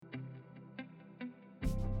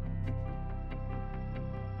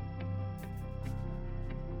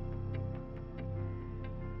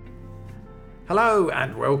Hello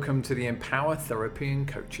and welcome to the Empower Therapy and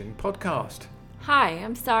Coaching podcast. Hi,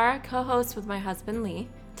 I'm Sarah, co-host with my husband Lee.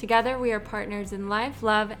 Together we are partners in life,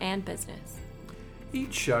 love, and business.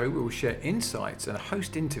 Each show we will share insights and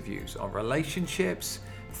host interviews on relationships,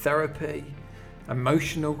 therapy,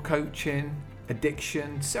 emotional coaching,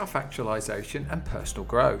 addiction, self-actualization, and personal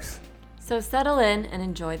growth. So settle in and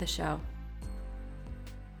enjoy the show.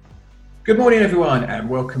 Good morning, everyone, and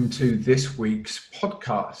welcome to this week's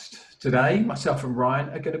podcast. Today, myself and Ryan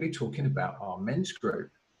are going to be talking about our men's group.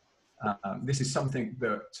 This is something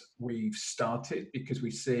that we've started because we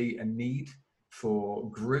see a need for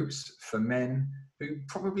groups for men who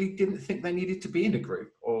probably didn't think they needed to be in a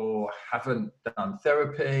group or haven't done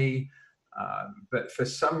therapy, but for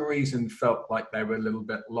some reason felt like they were a little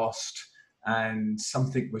bit lost and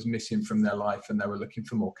something was missing from their life and they were looking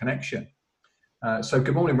for more connection. So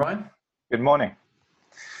good morning, Ryan. Good morning.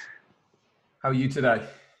 How are you today?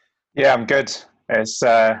 Yeah, I'm good. It's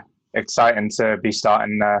exciting to be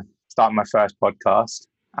starting my first podcast,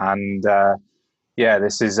 and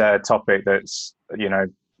this is a topic that's 4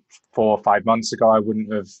 or 5 months ago I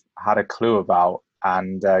wouldn't have had a clue about,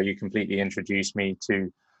 and you completely introduced me to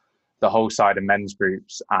the whole side of men's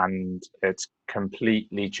groups, and it's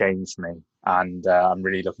completely changed me, and I'm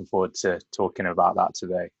really looking forward to talking about that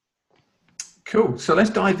today. Cool. So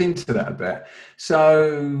let's dive into that a bit.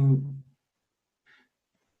 So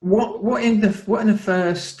what in the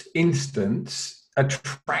first instance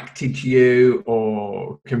attracted you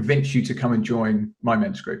or convinced you to come and join my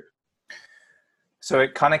men's group? So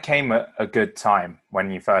it kind of came at a good time when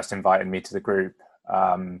you first invited me to the group.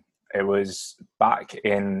 It was back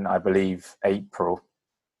in, I believe,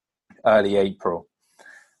 early April.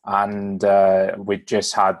 And we'd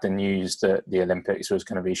just had the news that the Olympics was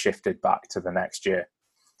going to be shifted back to the next year.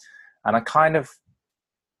 And I kind of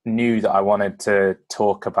knew that I wanted to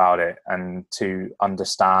talk about it and to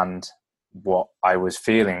understand what I was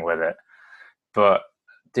feeling with it, but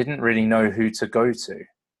didn't really know who to go to.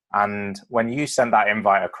 And when you sent that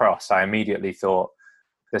invite across, I immediately thought,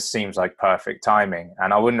 this seems like perfect timing.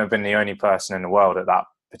 And I wouldn't have been the only person in the world at that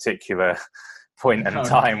particular point in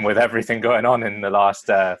time with everything going on in the last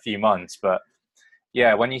few months. But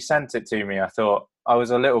yeah, when you sent it to me, I thought I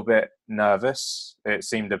was a little bit nervous. It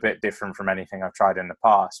seemed a bit different from anything I've tried in the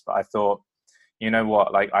past, but I thought, you know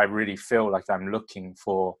what, like I really feel like I'm looking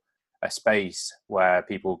for a space where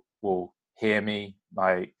people will hear me,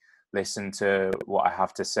 like listen to what I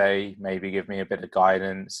have to say, maybe give me a bit of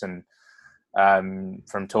guidance. And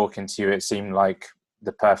from talking to you, it seemed like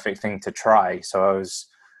the perfect thing to try. So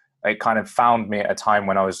it kind of found me at a time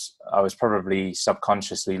when I was probably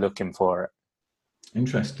subconsciously looking for it.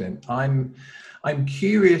 Interesting. I'm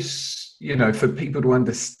curious, for people to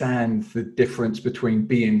understand the difference between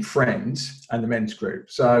being friends and the men's group.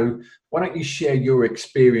 So why don't you share your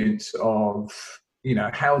experience of,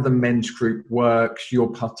 how the men's group works,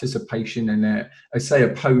 your participation in it,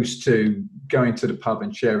 opposed to going to the pub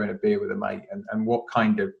and sharing a beer with a mate, and what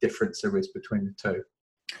kind of difference there is between the two.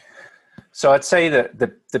 So I'd say that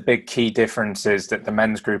the big key difference is that the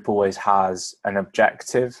men's group always has an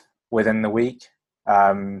objective within the week.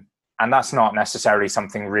 And that's not necessarily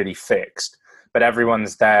something really fixed, but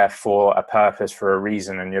everyone's there for a purpose, for a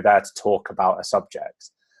reason, and you're there to talk about a subject.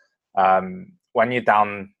 When you're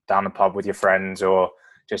down the pub with your friends or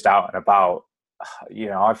just out and about,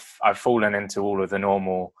 I've fallen into all of the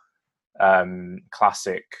normal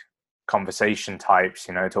classic conversation types,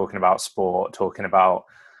 talking about sport, talking about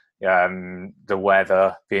the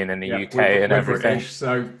weather, being in the UK and everything. British,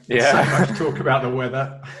 so much talk about the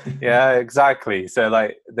weather. Yeah, exactly. So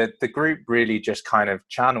like the group really just kind of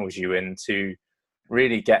channels you into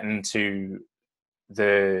really getting to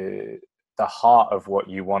the heart of what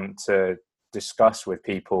you want to discuss with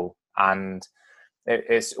people, and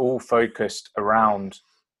it's all focused around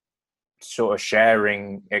sort of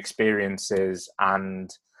sharing experiences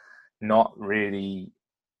and not really.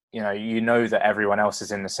 That everyone else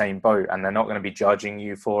is in the same boat and they're not going to be judging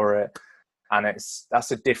you for it. And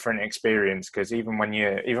that's a different experience, because even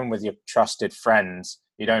with your trusted friends,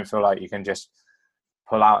 you don't feel like you can just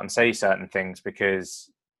pull out and say certain things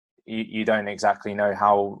because you don't exactly know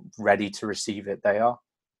how ready to receive it they are.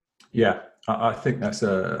 Yeah, I think that's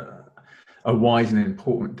a wise and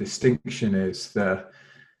important distinction, is that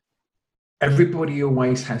everybody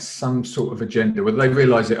always has some sort of agenda, whether they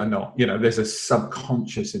realize it or not. There's a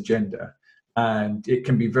subconscious agenda, and it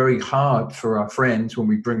can be very hard for our friends when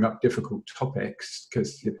we bring up difficult topics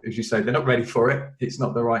because, as you say, they're not ready for it. It's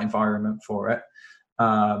not the right environment for it.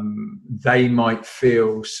 They might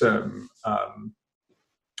feel some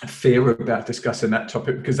fear about discussing that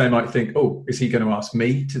topic, because they might think, oh, is he going to ask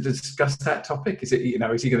me to discuss that topic? Is it,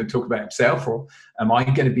 is he going to talk about himself, or am I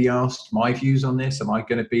going to be asked my views on this? Am I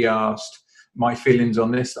going to be asked my feelings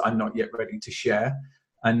on this that I'm not yet ready to share?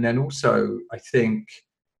 And then also, I think,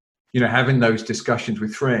 having those discussions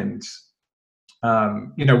with friends,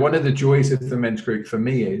 one of the joys of the men's group for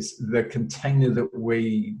me is the container that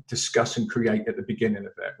we discuss and create at the beginning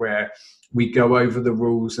of it, where we go over the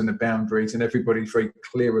rules and the boundaries, and everybody's very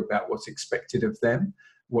clear about what's expected of them,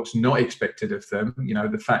 what's not expected of them.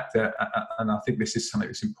 The fact that, and I think this is something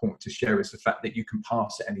that's important to share, is the fact that you can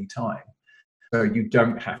pass at any time. So you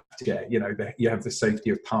don't have to get, you have the safety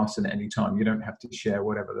of passing at any time. You don't have to share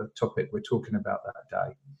whatever the topic we're talking about that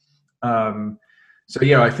day. So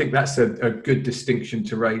yeah, I think that's a good distinction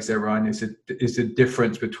to raise there, Ryan, is a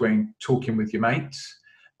difference between talking with your mates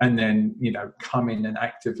and then, coming and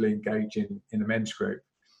actively engaging in a men's group.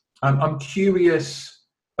 I'm curious,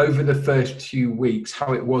 over the first few weeks,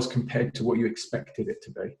 how it was compared to what you expected it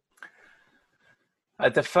to be.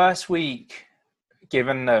 The first week,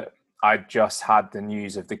 given that I just had the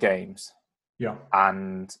news of the games,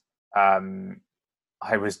 and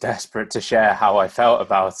I was desperate to share how I felt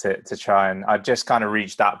about it, to try and I'd just kind of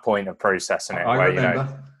reached that point of processing it. I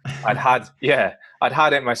remember. I'd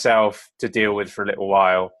had it myself to deal with for a little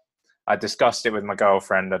while. I discussed it with my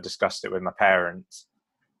girlfriend. I discussed it with my parents,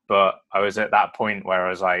 but I was at that point where I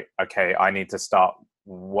was like, okay, I need to start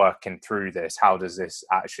working through this. How does this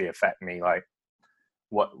actually affect me? Like,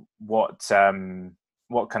 what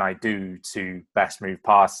can I do to best move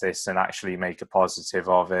past this and actually make a positive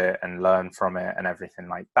of it and learn from it and everything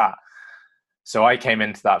like that? So I came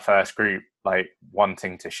into that first group like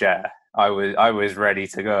wanting to share. I was ready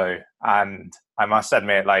to go, and I must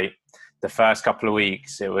admit, like, the first couple of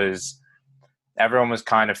weeks, everyone was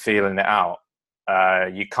kind of feeling it out.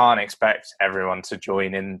 You can't expect everyone to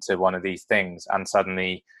join into one of these things and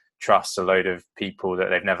suddenly trust a load of people that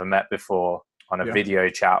they've never met before on a video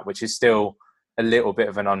chat, which is still a little bit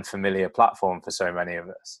of an unfamiliar platform for so many of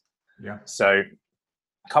us. Yeah. So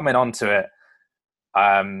coming onto it,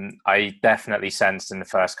 I definitely sensed in the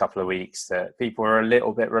first couple of weeks that people were a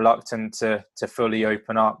little bit reluctant to fully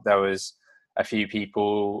open up. There was a few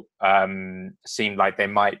people seemed like they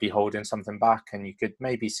might be holding something back, and you could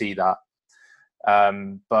maybe see that.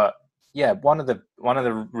 But yeah, one of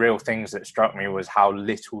the real things that struck me was how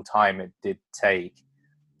little time it did take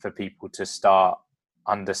for people to start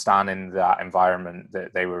understanding that environment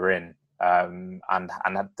that they were in, and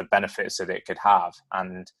the benefits that it could have.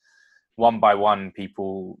 And one by one,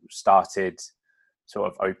 people started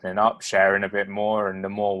sort of opening up, sharing a bit more, and the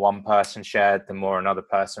more one person shared, the more another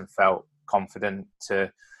person felt confident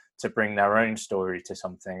to bring their own story to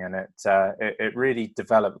something. And it really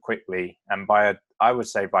developed quickly. And I would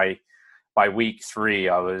say by week 3,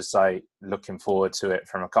 I was like looking forward to it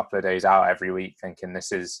from a couple of days out every week, thinking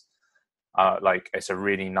this is it's a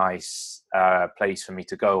really nice place for me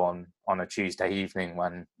to go on a Tuesday evening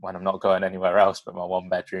when I'm not going anywhere else but my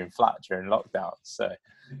 1-bedroom flat during lockdown. So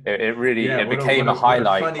it really became a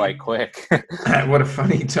highlight quite quick. What a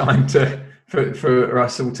funny time for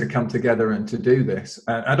us all to come together and to do this.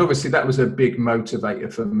 And obviously that was a big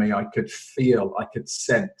motivator for me. I could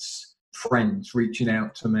sense friends reaching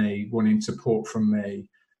out to me, wanting support from me.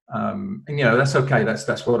 And that's okay.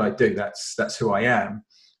 That's what I do. That's who I am.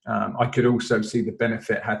 I could also see the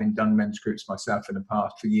benefit, having done men's groups myself in the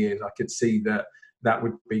past for years. I could see that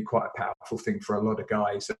would be quite a powerful thing for a lot of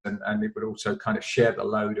guys, and it would also kind of share the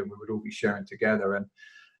load, and we would all be sharing together.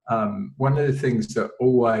 And one of the things that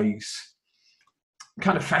always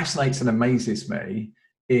kind of fascinates and amazes me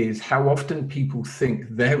is how often people think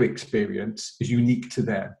their experience is unique to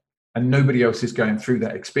them and nobody else is going through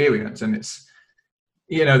that experience. And it's,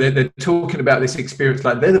 they're talking about this experience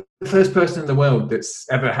like they're the first person in the world that's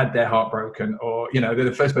ever had their heart broken, or, they're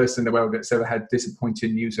the first person in the world that's ever had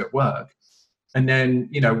disappointing news at work. And then,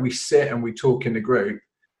 we sit and we talk in the group,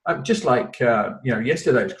 just like,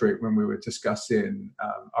 yesterday's group when we were discussing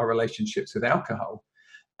our relationships with alcohol.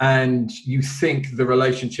 And you think the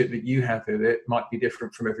relationship that you have with it might be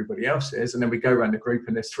different from everybody else's. And then we go around the group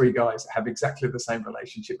and there's 3 guys that have exactly the same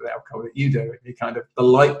relationship with alcohol that you do. And you kind of, the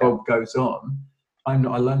light bulb goes on. I'm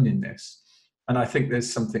not alone in this. And I think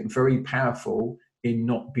there's something very powerful in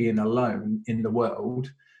not being alone in the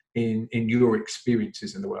world, in your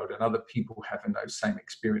experiences in the world, and other people having those same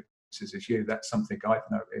experiences as you. That's something I've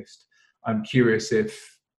noticed. I'm curious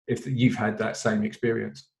if you've had that same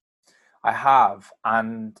experience. I have,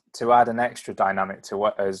 and to add an extra dynamic to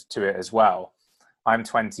it as well, I'm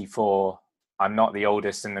 24. I'm not the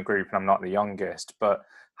oldest in the group, and I'm not the youngest. But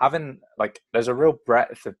having there's a real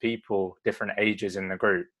breadth of people, different ages in the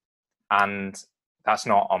group, and that's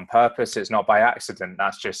not on purpose. It's not by accident.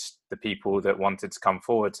 That's just the people that wanted to come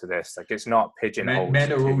forward to this. It's not pigeonholed.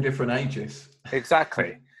 Men are all different ages.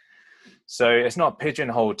 Exactly. So it's not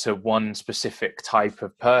pigeonholed to one specific type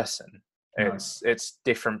of person. No. It's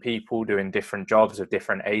different people doing different jobs of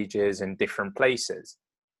different ages in different places.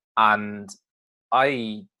 And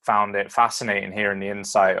I found it fascinating hearing the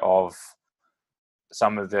insight of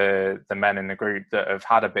some of the men in the group that have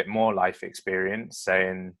had a bit more life experience,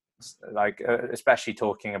 saying especially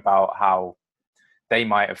talking about how they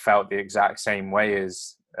might have felt the exact same way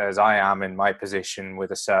as I am in my position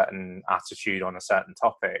with a certain attitude on a certain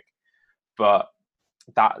topic, but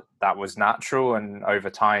that was natural, and over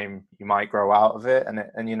time you might grow out of it,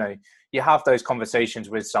 and you have those conversations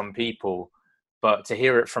with some people, but to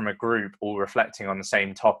hear it from a group all reflecting on the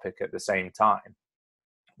same topic at the same time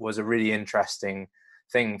was a really interesting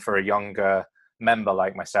thing for a younger member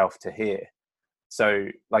like myself to hear. So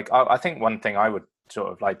I think one thing I would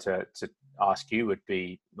sort of like to ask you would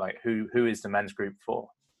be who is the men's group for?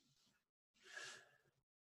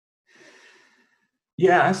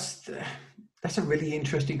 Yeah, that's a really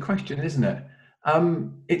interesting question, isn't it?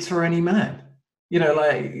 It's for any man.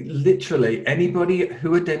 Literally anybody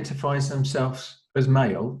who identifies themselves as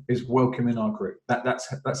male is welcome in our group.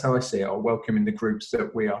 That's how I see it, or welcome in the groups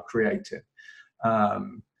that we are creating.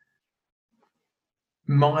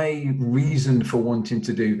 My reason for wanting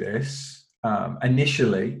to do this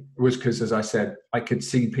initially was because, as I said, I could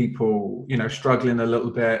see people, struggling a little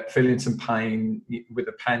bit, feeling some pain with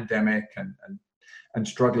the pandemic and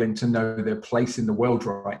struggling to know their place in the world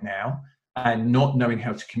right now and not knowing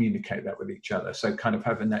how to communicate that with each other. So kind of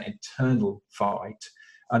having that internal fight.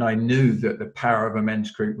 And I knew that the power of a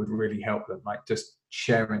men's group would really help them, just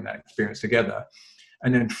sharing that experience together.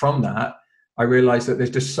 And then from that, I realized that there's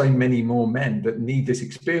just so many more men that need this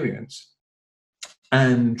experience.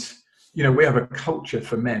 And, we have a culture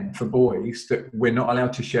for men, for boys, that we're not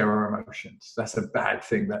allowed to share our emotions. That's a bad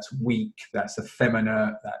thing. That's weak. That's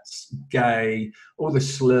effeminate. That's gay. All the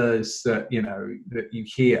slurs that, that you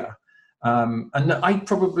hear. And that I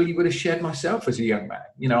probably would have shared myself as a young man.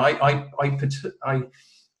 I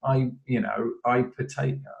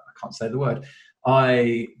can't say the word.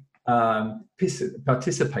 I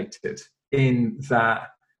participated in that,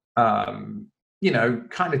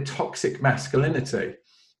 kind of toxic masculinity.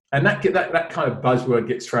 And that kind of buzzword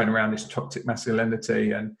gets thrown around, this toxic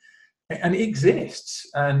masculinity, and it exists.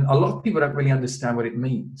 And a lot of people don't really understand what it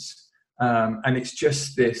means. And it's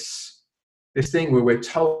just this thing where we're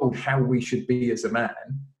told how we should be as a man,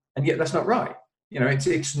 and yet that's not right.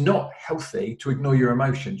 It's not healthy to ignore your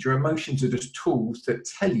emotions. Your emotions are just tools that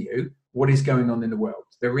tell you what is going on in the world.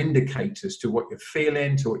 They're indicators to what you're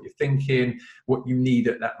feeling, to what you're thinking, what you need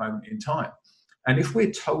at that moment in time. And if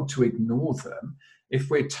we're told to ignore them, if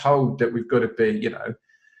we're told that we've got to be,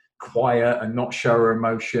 quiet and not show our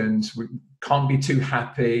emotions, we can't be too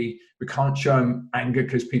happy, we can't show anger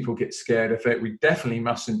because people get scared of it, we definitely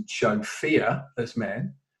mustn't show fear as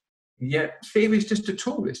men. Yet fear is just a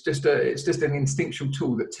tool. It's just an instinctual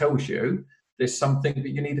tool that tells you there's something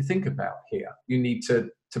that you need to think about here. You need to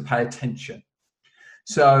pay attention.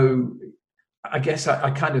 So I guess I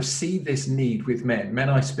kind of see this need with men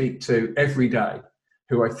I speak to every day,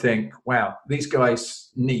 who I think, wow, these guys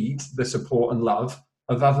need the support and love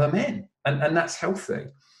of other men. And that's healthy.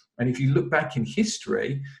 And if you look back in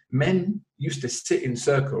history, men used to sit in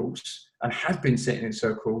circles and have been sitting in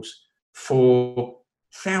circles for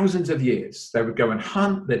thousands of years. They would go and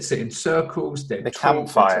hunt, they'd sit in circles, they'd the talk,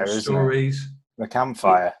 campfire, they'd tell stories. Isn't it? The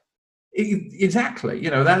campfire. Exactly.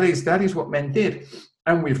 That is what men did.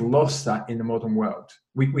 And we've lost that in the modern world.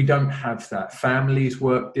 We don't have that. Families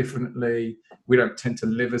work differently. We don't tend to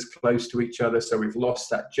live as close to each other. So we've lost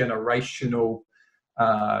that generational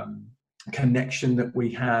connection that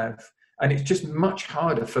we have. And it's just much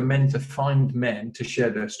harder for men to find men to share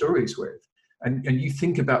their stories with. And you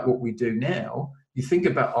think about what we do now, you think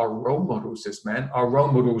about our role models as men. Our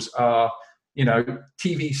role models are,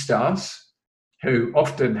 TV stars who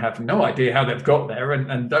often have no idea how they've got there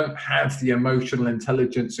and don't have the emotional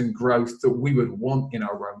intelligence and growth that we would want in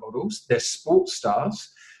our role models. They're sports stars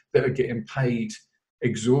that are getting paid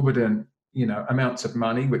exorbitant, amounts of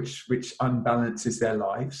money, which unbalances their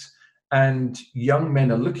lives. And young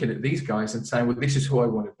men are looking at these guys and saying, well, this is who I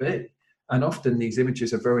want to be. And often these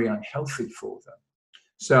images are very unhealthy for them.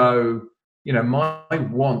 So, my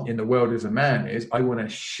want in the world as a man is I want to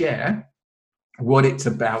share what it's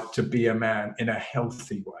about to be a man in a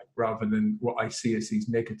healthy way, rather than what I see as these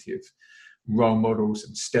negative role models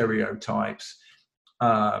and stereotypes.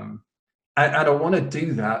 And And I want to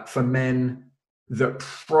do that for men that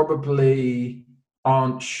probably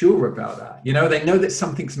aren't sure about that. They know that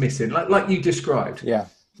something's missing, like you described. Yeah.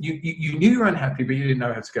 You knew you were unhappy, but you didn't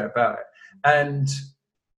know how to go about it. And,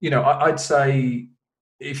 I'd say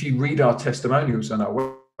if you read our testimonials on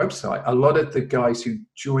our website, a lot of the guys who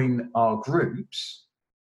join our groups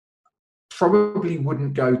probably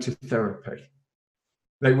wouldn't go to therapy.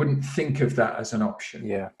 They wouldn't think of that as an option.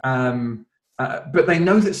 Yeah. But they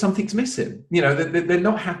know that something's missing. They're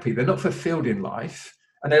not happy. They're not fulfilled in life,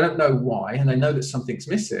 and they don't know why. And they know that something's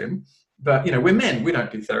missing. But we're men. We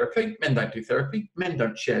don't do therapy. Men don't do therapy. Men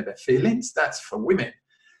don't share their feelings. That's for women.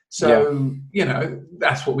 So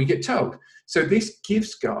that's what we get told. So this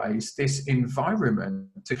gives guys this environment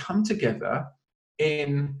to come together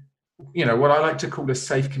in what I like to call a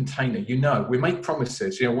safe container. We make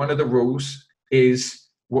promises. One of the rules is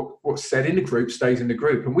what's said in the group stays in the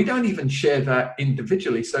group, and we don't even share that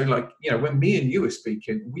individually. So when me and you are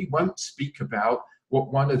speaking, we won't speak about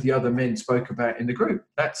what one of the other men spoke about in the group.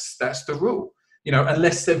 That's the rule,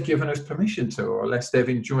 unless they've given us permission to, or unless they've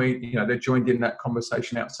enjoyed, they're joined in that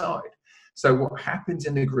conversation outside. So what happens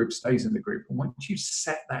in the group stays in the group. And once you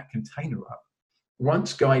set that container up,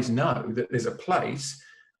 once guys know that there's a place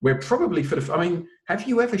where probably have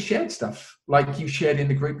you ever shared stuff like you shared in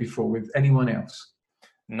the group before with anyone else?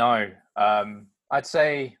 No, I'd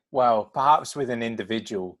say, well, perhaps with an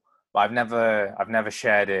individual, but I've never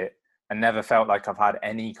shared it, and never felt like I've had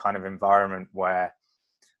any kind of environment where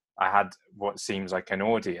I had what seems like an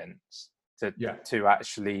audience to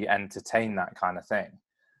actually entertain that kind of thing.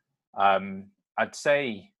 I'd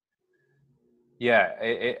say,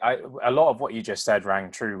 a lot of what you just said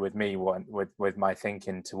rang true with me with my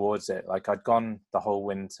thinking towards it. Like, I'd gone the whole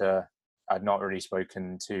winter, I'd not really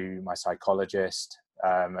spoken to my psychologist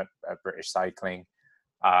at British Cycling.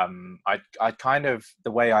 I kind of,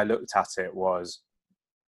 the way I looked at it was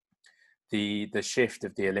the shift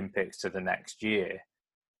of the Olympics to the next year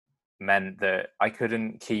meant that I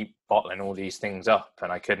couldn't keep bottling all these things up,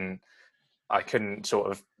 and I couldn't sort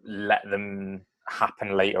of let them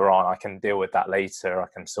happen later on. I can deal with that later. I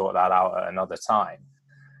can sort that out at another time.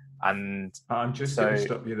 And I'm just going to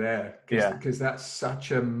stop you there, because that's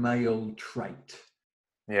such a male trait.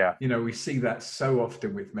 Yeah. We see that so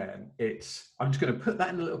often with men. I'm just going to put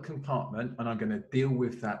that in a little compartment and I'm going to deal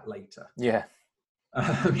with that later. Yeah.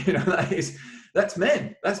 That's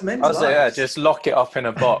men. That's men's lives. Yeah, just lock it up in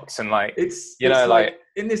a box and it's like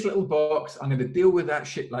in this little box, I'm going to deal with that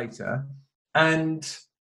shit later. And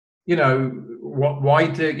why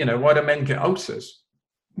do men get ulcers?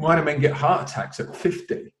 Why do men get heart attacks at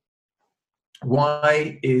 50?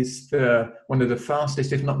 Why is one of the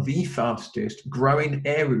fastest, if not the fastest, growing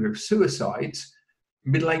area of suicides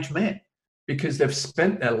middle-aged men? Because they've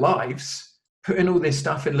spent their lives putting all this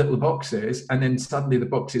stuff in little boxes, and then suddenly the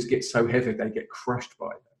boxes get so heavy they get crushed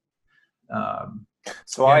by them.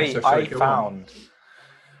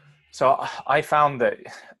 I found that,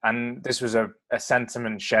 and this was a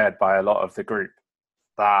sentiment shared by a lot of the group,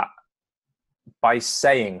 that by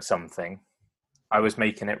saying something, I was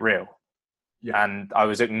making it real. Yeah. And I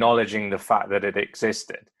was acknowledging the fact that it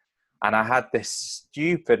existed. And I had this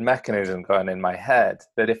stupid mechanism going in my head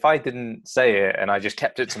that if I didn't say it and I just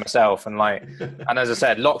kept it to myself and and as I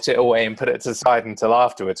said, locked it away and put it to the side until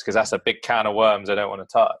afterwards, because that's a big can of worms I don't want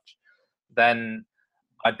to touch, then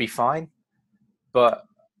I'd be fine. But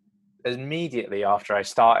immediately after I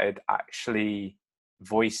started actually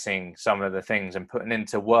voicing some of the things and putting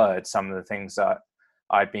into words some of the things that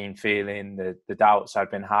I'd been feeling, the doubts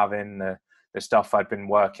I'd been having, the stuff I'd been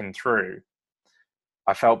working through,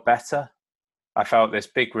 I felt better. I felt this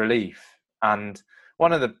big relief. And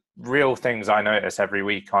one of the real things I notice every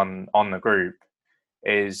week on the group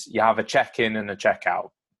is you have a check-in and a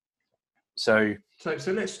check-out. So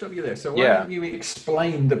let's stop you there. So why don't you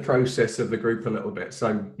explain the process of the group a little bit,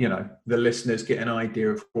 so the listeners get an idea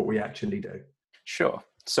of what we actually do? Sure.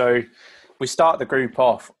 So we start the group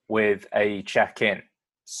off with a check-in.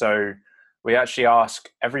 So we actually ask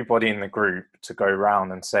everybody in the group to go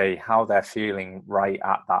around and say how they're feeling right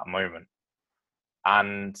at that moment.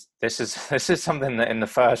 And this is something that in the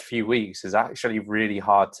first few weeks is actually really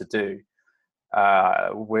hard to do.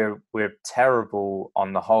 We're terrible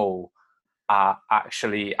on the whole at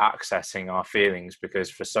actually accessing our feelings, because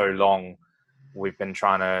for so long we've been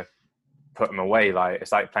trying to put them away. Like,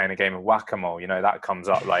 it's like playing a game of whack-a-mole. That comes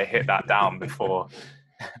up, like, hit that down before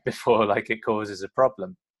like it causes a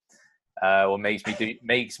problem. Or makes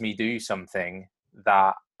me do something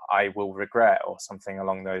that I will regret, or something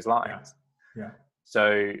along those lines. Yeah.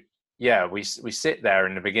 So we sit there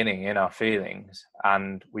in the beginning in our feelings,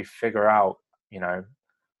 and we figure out,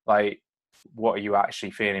 like, what are you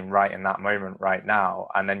actually feeling right in that moment right now?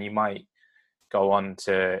 And then you might go on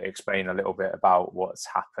to explain a little bit about what's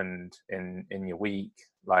happened in your week,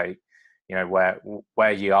 like, you know,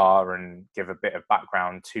 where you are, and give a bit of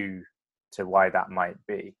background to why that might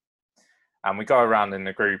be. And we go around in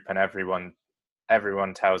the group, and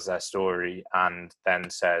everyone tells their story and then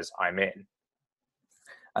says, I'm in.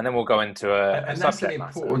 And then we'll go into a that's an subject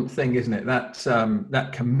matter. important thing, isn't it? That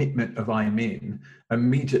commitment of I'm in.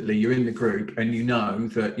 Immediately you're in the group, and you know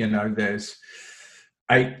that, you know, there's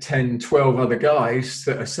 8, 10, 12 other guys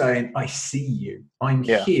that are saying, I see you. I'm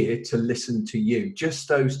here to listen to you. Just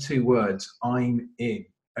those 2 words, I'm in,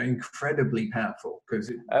 are incredibly powerful.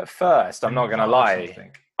 Because at first, I'm not going to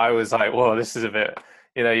lie, I was like, whoa, this is a bit,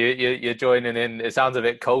 you know, you're joining in. It sounds a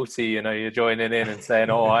bit culty, you know, you're joining in and saying,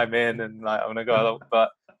 oh, I'm in, and like, I'm going to go. But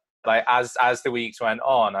like, as the weeks went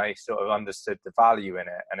on, I sort of understood the value in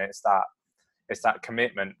it. And it's that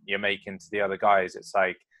commitment you're making to the other guys. It's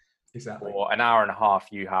like, exactly, for an hour and a half,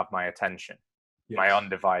 you have my attention, my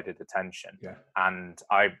undivided attention. And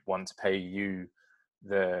I want to pay you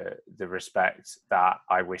the respect that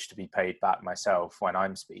I wish to be paid back myself when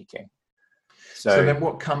I'm speaking. So then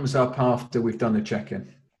what comes up after we've done the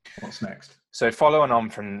check-in? What's next? So following on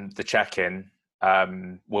from the check-in,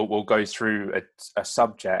 we'll go through a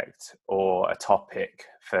subject or a topic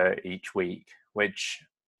for each week, which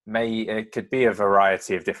it could be a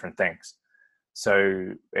variety of different things.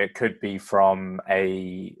 So it could be from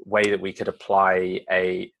a way that we could apply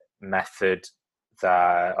a method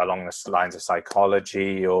that along the lines of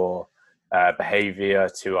psychology or behavior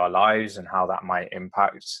to our lives and how that might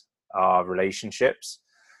impact our relationships.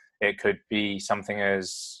 It could be something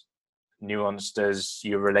as nuanced as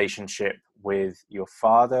your relationship with your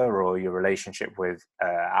father or your relationship with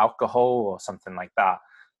alcohol or something like that.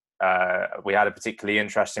 We had a particularly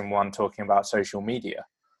interesting one talking about social media.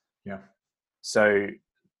 Yeah. So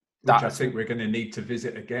which I think we're going to need to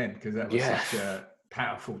visit again, because that was such a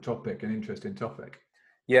powerful topic, an interesting topic.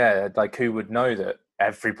 Yeah, like who would know that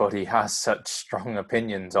everybody has such strong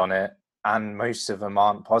opinions on it, and most of them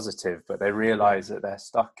aren't positive, but they realize that they're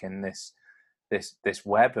stuck in this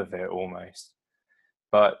web of it almost.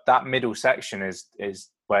 But that middle section is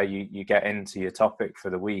where you get into your topic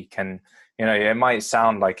for the week. And, you know, it might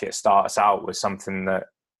sound like it starts out with something that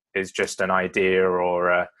is just an idea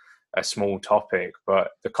or a small topic,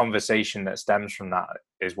 but the conversation that stems from that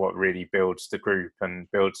is what really builds the group and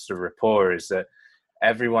builds the rapport, is that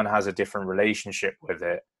everyone has a different relationship with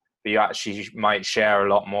it, but you actually might share a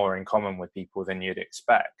lot more in common with people than you'd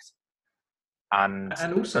expect. And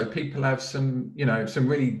also people have some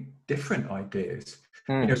really different ideas.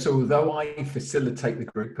 You know, so although I facilitate the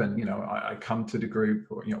group, and you know, I come to the group,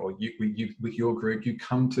 or you know, or you with your group, you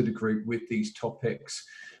come to the group with these topics,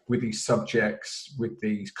 with these subjects, with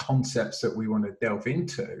these concepts that we want to delve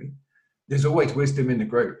into. There's always wisdom in the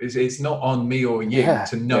group. It's not on me or you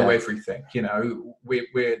to know everything. You know, we're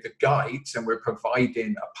the guides and we're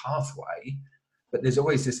providing a pathway. But there's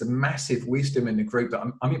always this massive wisdom in the group that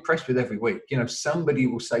I'm impressed with every week. You know, somebody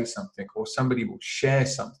will say something, or somebody will share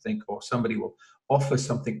something, or somebody will offer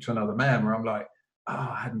something to another man where I'm like,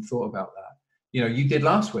 I hadn't thought about that. You know, you did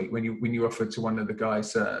last week when you offered to one of the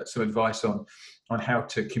guys some advice on how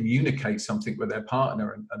to communicate something with their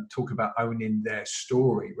partner and talk about owning their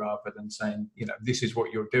story rather than saying, you know, this is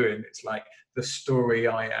what you're doing. It's like the story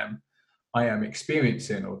I am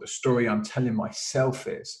experiencing, or the story I'm telling myself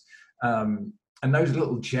is. And those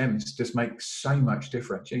little gems just make so much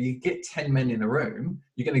difference. You get 10 men in a room,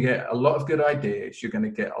 you're going to get a lot of good ideas. You're going to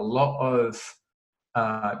get a lot of,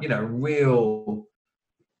 real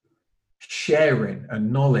sharing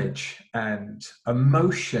and knowledge and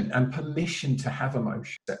emotion and permission to have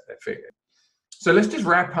emotion that they're feeling. So let's just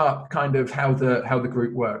wrap up kind of how the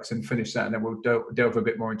group works and finish that, and then we'll delve a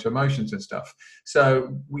bit more into emotions and stuff.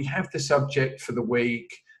 So we have the subject for the week.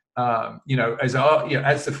 As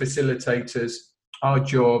the facilitators, our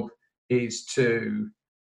job is to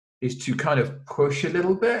kind of push a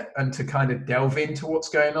little bit and to kind of delve into what's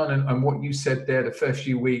going on. And what you said there, the first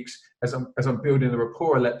few weeks, as I'm building the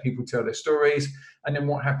rapport, I let people tell their stories. And then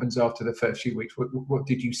what happens after the first few weeks? What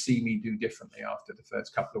did you see me do differently after the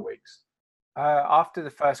first couple of weeks? After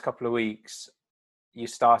the first couple of weeks, you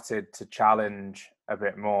started to challenge a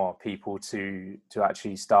bit more people to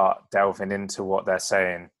actually start delving into what they're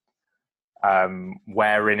saying.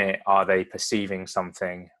 Where in it are they perceiving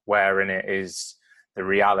something? Where in it is the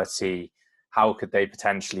reality? How could they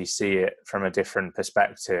potentially see it from a different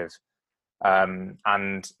perspective?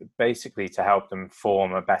 And basically to help them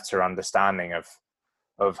form a better understanding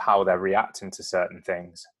of how they're reacting to certain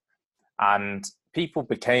things. And people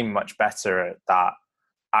became much better at that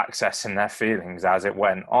accessing their feelings as it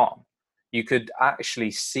went on. You could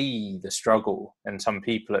actually see the struggle in some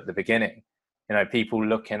people at the beginning. You know, people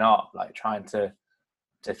looking up, like trying to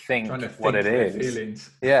think what it their is. Feelings.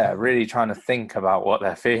 Yeah, really trying to think about what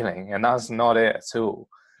they're feeling, and that's not it at all.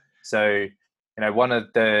 So, you know, one of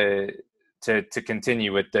the to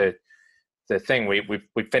continue with the thing, we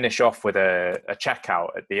finish off with a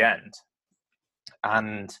checkout at the end,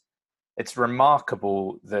 and it's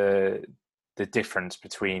remarkable the difference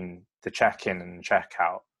between the check-in and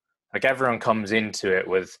check-out. Like, everyone comes into it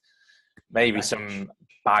with maybe some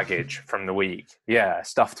baggage from the week,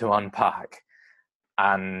 stuff to unpack,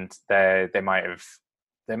 and they might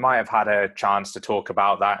have had a chance to talk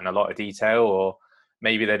about that in a lot of detail, or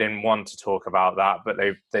maybe they didn't want to talk about that, but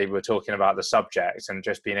they were talking about the subject, and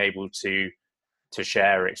just being able to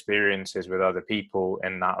share experiences with other people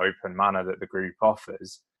in that open manner that the group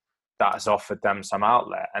offers, that has offered them some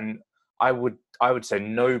outlet. And I would say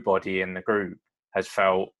nobody in the group has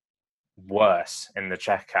felt worse in the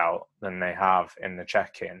checkout than they have in the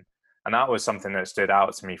check-in. And that was something that stood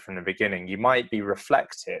out to me from the beginning. You might be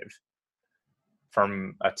reflective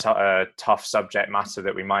from a tough subject matter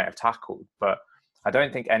that we might have tackled, but I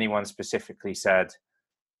don't think anyone specifically said,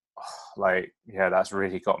 that's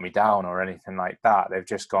really got me down or anything like that. They've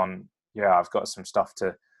just gone, I've got some stuff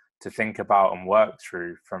to think about and work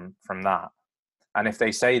through from that. And if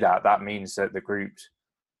they say that, that means that the group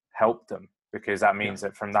helped them, because that means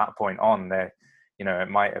that from that point on, it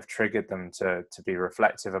might have triggered them to be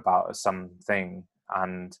reflective about something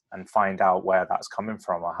and find out where that's coming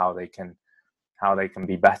from, or how they can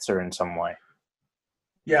be better in some way.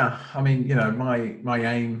 Yeah, I mean, my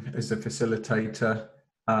aim as a facilitator,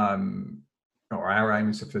 or our aim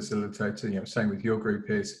as a facilitator, same with your group,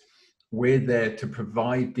 is we're there to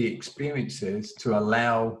provide the experiences to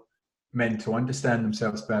allow men to understand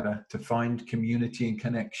themselves better, to find community and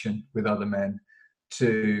connection with other men,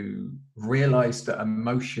 to realize that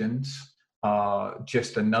emotions are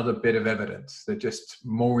just another bit of evidence. They're just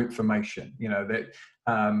more information. That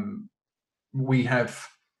we have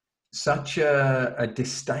such a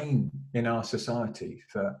disdain in our society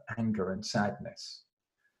for anger and sadness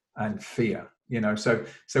and fear. So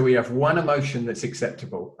we have one emotion that's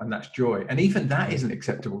acceptable, and that's joy. And even that isn't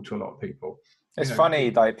acceptable to a lot of people. It's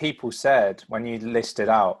funny, like, people said, when you listed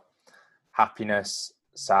out happiness,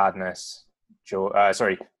 sadness,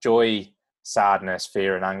 joy, sadness,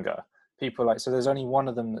 fear, and anger, people are like, so there's only one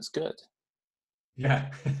of them that's good. Yeah.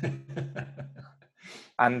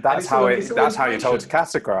 And that's how you're told to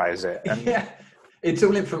categorize it. And it's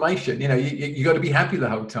all information. You got to be happy the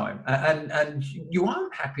whole time, and you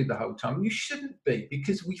aren't happy the whole time. You shouldn't be,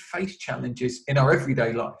 because we face challenges in our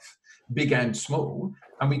everyday life, big and small,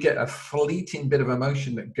 and we get a fleeting bit of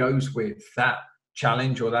emotion that goes with that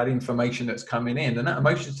challenge or that information that's coming in, and that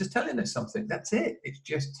emotion is just telling us something. That's it. It's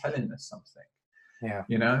just telling us something.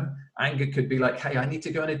 Yeah. Anger could be like, hey, I need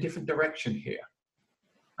to go in a different direction here,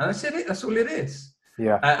 and that's it. That's all it is.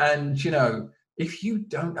 Yeah. And if you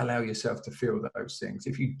don't allow yourself to feel those things,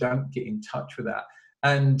 if you don't get in touch with that,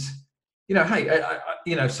 and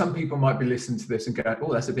hey, some people might be listening to this and go,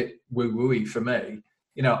 oh, that's a bit woo-wooey for me.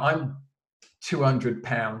 I'm 200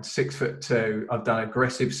 pounds, 6'2". I've done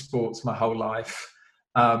aggressive sports my whole life.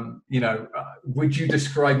 Would you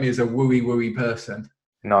describe me as a wooey person?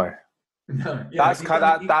 No. That's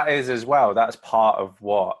that is as well. That's part of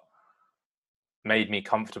what made me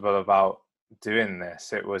comfortable about doing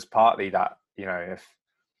this. It was partly that,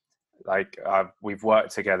 we've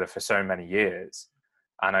worked together for so many years,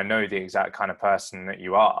 and I know the exact kind of person that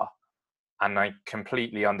you are, and I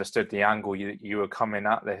completely understood the angle you were coming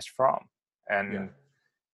at this from. And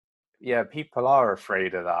people are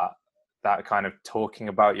afraid of that kind of talking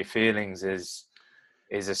about your feelings is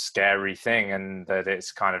a scary thing, and that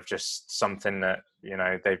it's kind of just something that,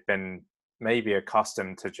 they've been maybe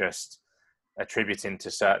accustomed to just attributing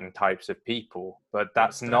to certain types of people. But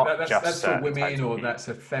that's for women, or that's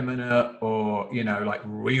effeminate, or like,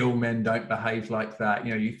 real men don't behave like that.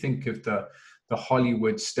 You think of the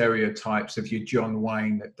Hollywood stereotypes of your John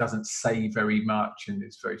Wayne that doesn't say very much and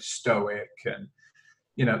is very stoic, and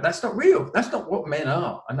that's not real. That's not what men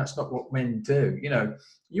are, and that's not what men do.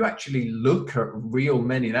 You actually look at real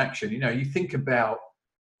men in action. You think about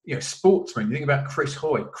sportsmen. You think about Chris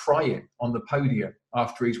Hoy crying on the podium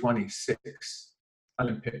after he's won his 6th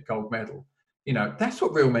Olympic gold medal. That's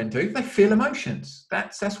what real men do. They feel emotions.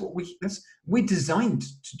 That's what we're designed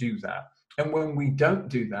to do that. And when we don't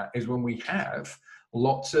do that is when we have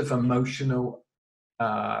lots of emotional,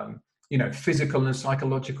 physical and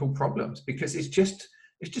psychological problems, because it's just,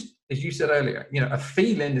 as you said earlier, a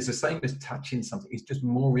feeling is the same as touching something. It's just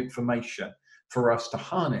more information for us to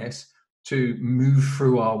harness to move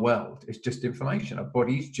through our world. It's just information. Our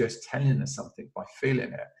body's just telling us something by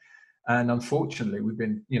feeling it. And unfortunately, we've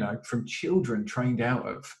been, from children trained out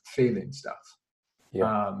of feeling stuff.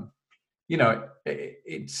 Yeah.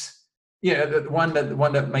 It's the one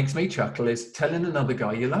that makes me chuckle is telling another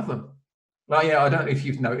guy you love them. Well, yeah, I don't know if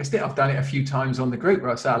you've noticed it. I've done it a few times on the group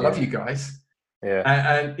where I say I love you guys. Yeah.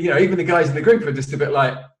 And even the guys in the group are just a bit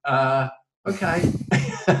like, okay.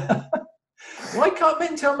 Why can't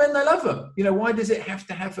men tell men they love them? Why does it have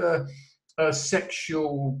to have a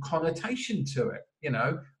sexual connotation to it?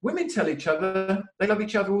 Women tell each other they love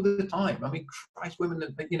each other all the time. I mean, Christ,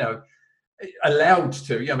 women, allowed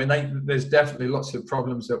to. There's definitely lots of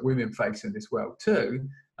problems that women face in this world too.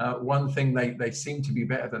 One thing they seem to be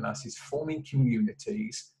better than us is forming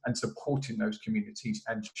communities and supporting those communities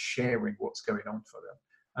and sharing what's going on for them.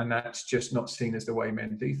 And that's just not seen as the way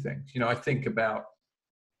men do things. I think about,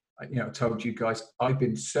 I told you guys, I've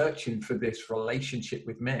been searching for this relationship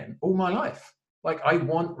with men all my life. Like, I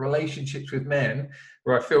want relationships with men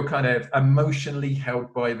where I feel kind of emotionally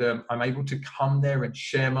held by them. I'm able to come there and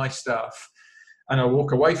share my stuff. And I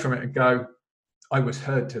walk away from it and go, I was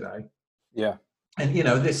heard today. Yeah. And,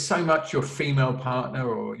 there's so much your female partner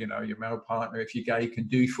or, your male partner, if you're gay, can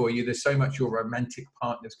do for you. There's so much your romantic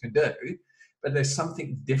partners can do. But there's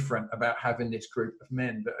something different about having this group of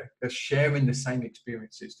men that are sharing the same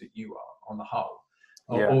experiences that you are on the whole,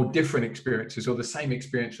 or different experiences, or the same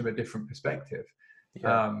experience from a different perspective.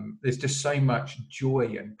 Yeah. There's just so much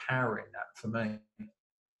joy and power in that for me.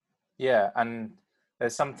 Yeah, and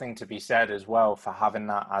there's something to be said as well for having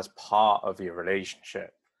that as part of your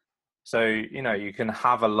relationship. So, you can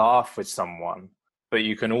have a laugh with someone, but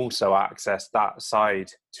you can also access that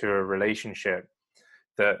side to a relationship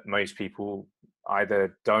that most people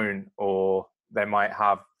either don't, or they might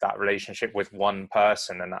have that relationship with one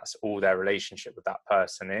person and that's all their relationship with that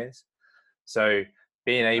person is. So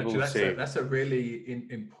being able that's a really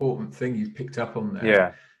important thing you've picked up on there.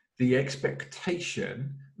 Yeah. The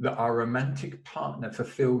expectation that our romantic partner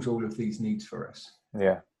fulfills all of these needs for us.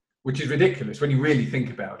 Yeah. Which is ridiculous when you really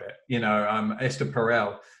think about it. Esther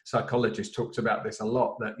Perel, psychologist, talks about this a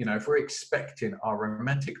lot, that, if we're expecting our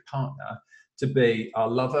romantic partner to be our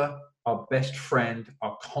lover, our best friend,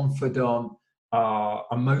 our confidant, our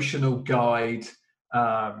emotional guide,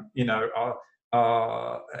 our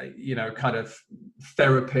kind of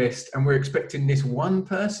therapist, and we're expecting this one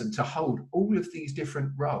person to hold all of these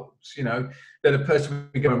different roles. They're the person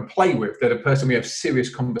we go and play with, they're the person we have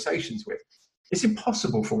serious conversations with. It's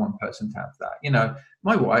impossible for one person to have that.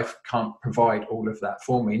 My wife can't provide all of that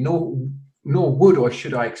for me, nor would or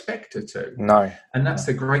should I expect her to. No. And that's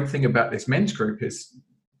the great thing about this men's group, is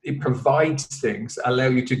it provides things that allow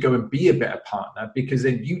you to go and be a better partner, because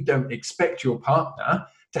then you don't expect your partner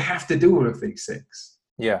to have to do all of these things.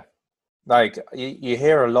 Yeah. Like you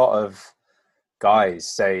hear a lot of guys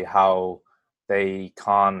say how they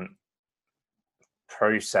can't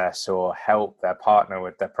process or help their partner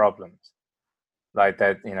with their problems. Like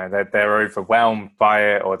they're overwhelmed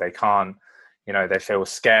by it, or they can't, they feel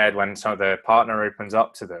scared when some of their partner opens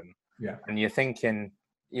up to them. Yeah. And you're thinking,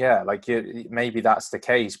 maybe that's the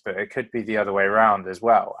case, but it could be the other way around as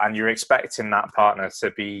well. And you're expecting that partner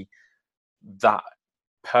to be that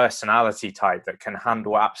personality type that can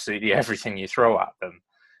handle absolutely everything you throw at them.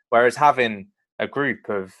 Whereas having a group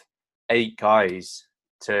of 8 guys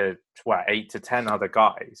to 8 to 10 other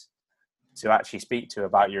guys to actually speak to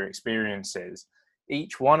about your experiences,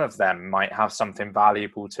 each one of them might have something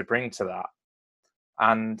valuable to bring to that.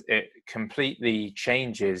 And it completely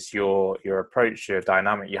changes your approach, your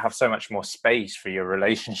dynamic. You have so much more space for your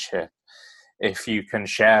relationship if you can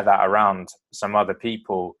share that around some other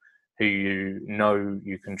people who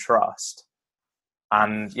you can trust.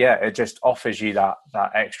 And it just offers you that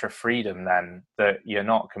extra freedom then, that you're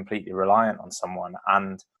not completely reliant on someone.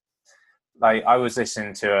 And like, I was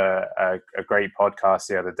listening to a great podcast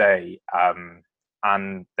the other day,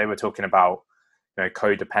 and they were talking about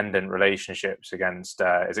codependent relationships against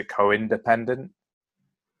is it co-independent,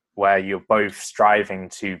 where you're both striving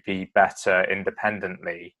to be better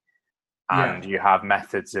independently, and you have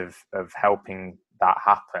methods of helping that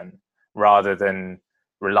happen rather than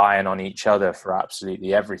relying on each other for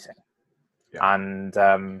absolutely everything. And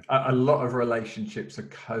a lot of relationships are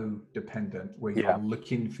codependent, where you're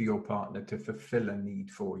looking for your partner to fulfill a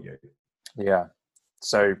need for you.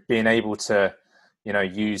 So being able to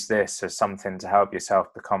use this as something to help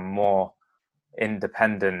yourself become more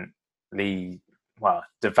independently,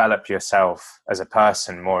 develop yourself as a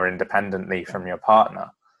person more independently from your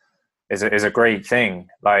partner is a great thing.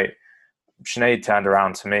 Like, Sinead turned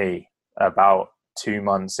around to me about 2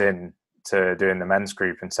 months in to doing the men's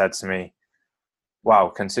group and said to me, wow,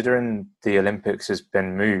 considering the Olympics has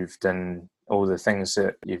been moved and all the things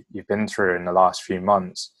that you've been through in the last few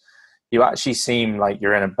months, you actually seem like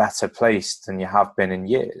you're in a better place than you have been in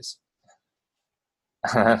years.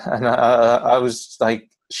 And I was like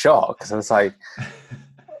shocked, because I was like,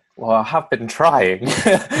 well, I have been trying,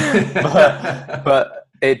 but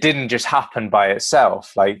it didn't just happen by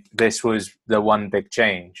itself. Like, this was the one big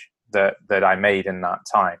change that I made in that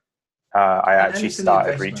time. I actually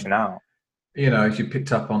started reaching out. As you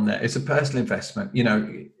picked up on that, it's a personal investment.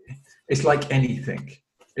 It's like anything.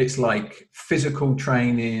 It's like physical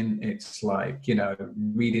training. It's like,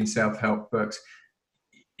 reading self-help books.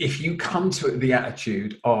 If you come to it with the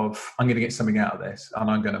attitude of, I'm going to get something out of this and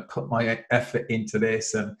I'm going to put my effort into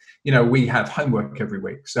this. And, we have homework every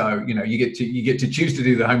week. So, you get to choose to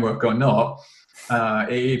do the homework or not.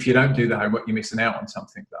 If you don't do the homework, you're missing out on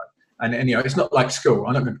something, though. And it's not like school.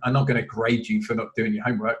 I'm not going to grade you for not doing your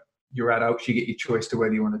homework. You're adults, you get your choice to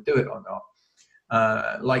whether you want to do it or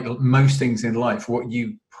not. Like most things in life, what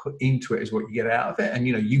you put into it is what you get out of it. And,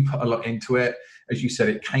 you put a lot into it. As you said,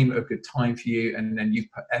 it came at a good time for you. And then you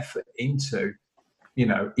put effort into,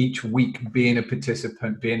 each week being a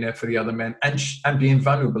participant, being there for the other men, and being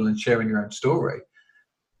vulnerable and sharing your own story.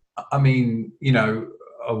 I mean,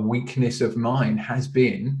 a weakness of mine has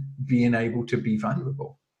been being able to be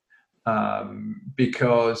vulnerable.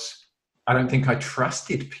 Because I don't think I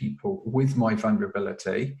trusted people with my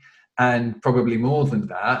vulnerability, and probably more than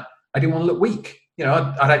that, I didn't want to look weak.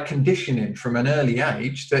 I'd had conditioning from an early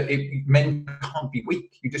age that men can't be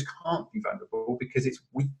weak. You just can't be vulnerable because it's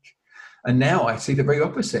weak. And now I see the very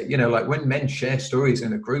opposite. Like when men share stories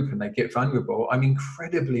in a group and they get vulnerable, I'm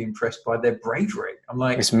incredibly impressed by their bravery. I'm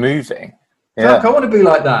like, it's moving. Yeah. I want to be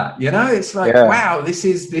like that. It's like, wow, this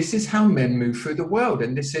is how men move through the world.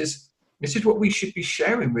 And this is what we should be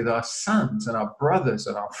sharing with our sons and our brothers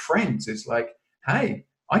and our friends. It's like, hey,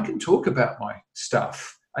 I can talk about my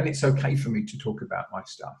stuff, and it's okay for me to talk about my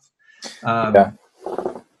stuff.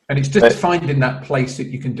 And it's just finding that place that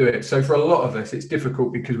you can do it. So for a lot of us, it's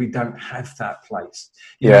difficult because we don't have that place.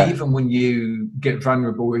 Even when you get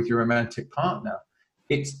vulnerable with your romantic partner,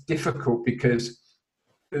 it's difficult because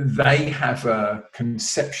they have a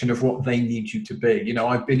conception of what they need you to be.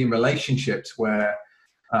 I've been in relationships where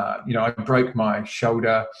I broke my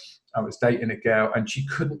shoulder. I was dating a girl and she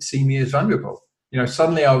couldn't see me as vulnerable.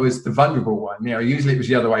 Suddenly I was the vulnerable one. Usually it was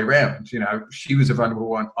the other way around. She was a vulnerable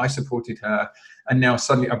one. I supported her. And now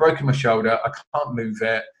suddenly I've broken my shoulder. I can't move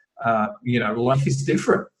it. Life is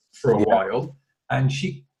different for a while. And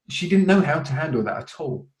she didn't know how to handle that at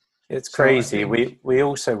all. It's crazy. We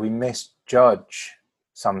misjudge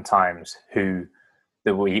sometimes who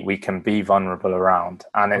that we can be vulnerable around,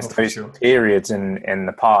 and it's those periods in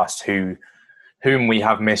the past whom we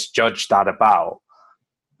have misjudged that about,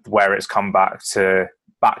 where it's come back to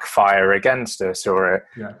backfire against us, or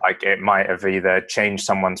like it might have either changed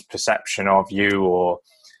someone's perception of you, or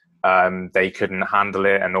they couldn't handle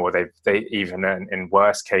it, and or they even in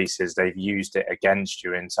worse cases they've used it against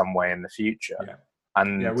you in some way in the future.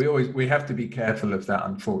 And we have to be careful of that,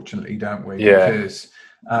 unfortunately, don't we? Because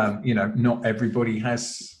not everybody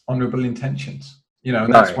has honorable intentions,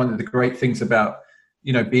 and that's one of the great things about,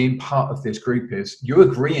 being part of this group is you're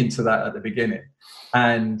agreeing to that at the beginning.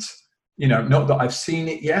 And, not that I've seen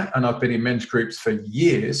it yet, and I've been in men's groups for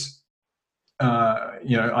years.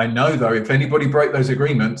 I know though, if anybody broke those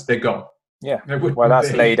agreements, they're gone. Yeah. Well,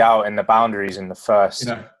 that's laid out in the boundaries in the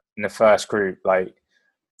first group. Like,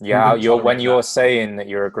 you're saying that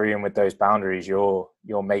you're agreeing with those boundaries, you're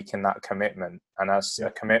making that commitment, and that's a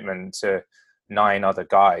commitment to 9 other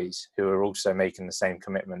guys who are also making the same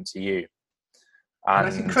commitment to you. And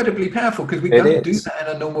that's incredibly powerful, because we don't do that in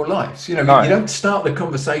our normal lives. You don't start the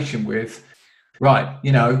conversation with, right,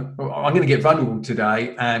 I'm going to get vulnerable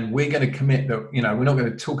today, and we're going to commit that, we're not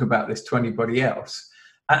going to talk about this to anybody else.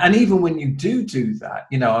 And even when you do that,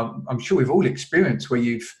 I'm sure we've all experienced where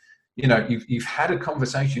you've had a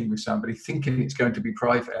conversation with somebody thinking it's going to be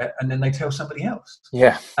private, and then they tell somebody else.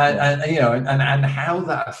 And how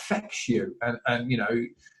that affects you, and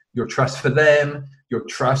your trust for them, your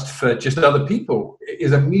trust for just other people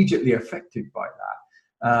is immediately affected by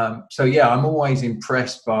that. I'm always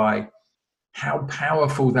impressed by how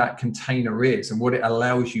powerful that container is and what it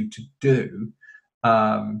allows you to do.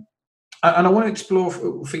 And I want to explore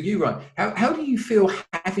for you, Ryan, how do you feel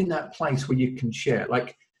having that place where you can share?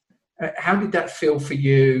 Like, how did that feel for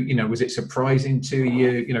you? Was it surprising to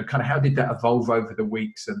you? Kind of how did that evolve over the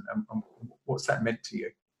weeks, and what's that meant to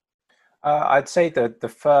you? I'd say that the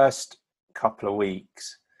first couple of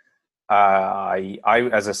weeks, I,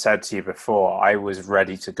 as I said to you before, I was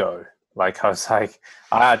ready to go. Like, I was like,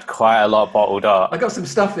 I had quite a lot bottled up. I got some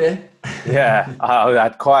stuff here. Yeah, I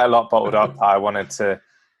had quite a lot bottled up that I wanted to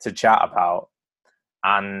chat about.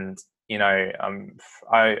 And, you know,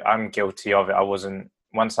 I'm guilty of it. I wasn't,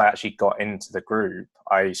 once I actually got into the group,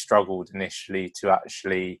 I struggled initially to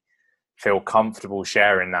actually feel comfortable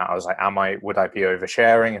sharing that. I was like, would I be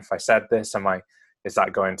oversharing if I said this? Is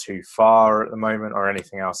that going too far at the moment, or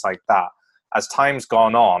anything else like that? As time's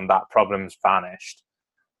gone on, that problem's vanished.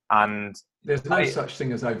 And there's no such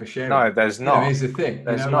thing as oversharing. No, there's not. Here's the thing.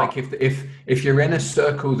 There's not. Like if you're in a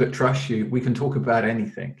circle that trusts you, we can talk about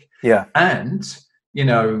anything. Yeah. And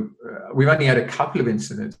we've only had a couple of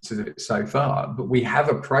incidents of it so far, but we have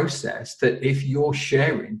a process that if your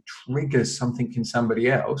sharing triggers something in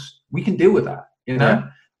somebody else, we can deal with that, Yeah.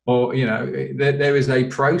 Or, there is a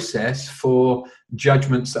process for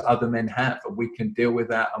judgments that other men have, and we can deal with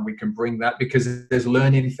that, and we can bring that, because there's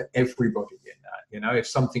learning for everybody in that. If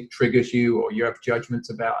something triggers you or you have judgments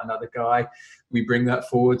about another guy, we bring that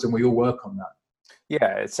forwards and we all work on that.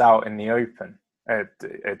 Yeah, it's out in the open.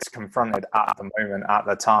 It's confronted at the moment, at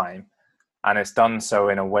the time, and it's done so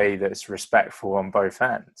in a way that's respectful on both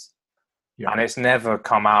ends. Yeah. And it's never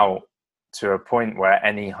come out to a point where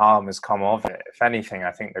any harm has come of it. If anything,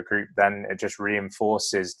 I think the group then, it just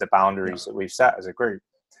reinforces the boundaries that we've set as a group.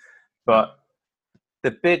 But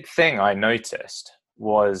the big thing I noticed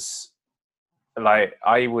was, like,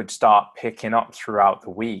 I would start picking up throughout the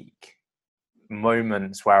week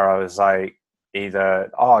moments where I was like, either,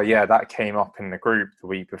 oh yeah, that came up in the group the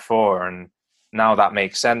week before and now that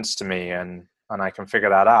makes sense to me and I can figure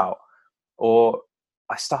that out. Or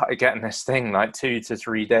I started getting this thing like 2 to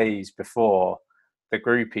 3 days before the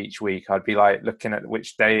group each week. I'd be like looking at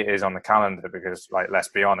which day it is on the calendar, because, like, let's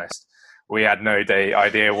be honest, we had no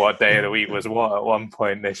idea what day of the week was what at one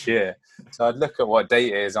point this year. So I'd look at what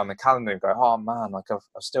date it is on the calendar and go, oh man, like I've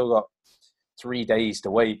still got 3 days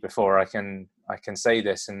to wait before I can say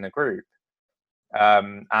this in the group.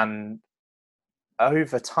 And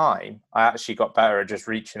over time, I actually got better at just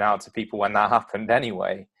reaching out to people when that happened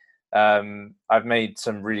anyway. I've made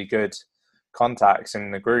some really good contacts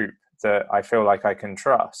in the group that I feel like I can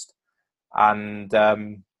trust. And,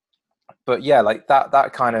 but yeah, like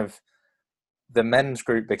that kind of, the men's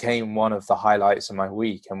group became one of the highlights of my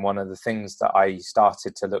week and one of the things that I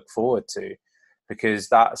started to look forward to, because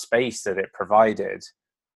that space that it provided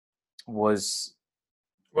was...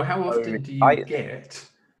 Well, how often do you get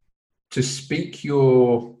to speak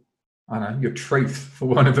your truth, for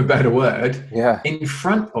want of a better word, in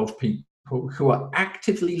front of people who are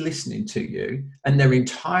actively listening to you, and their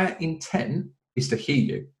entire intent is to hear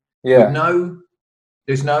you? Yeah.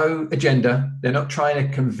 There's no agenda. They're not trying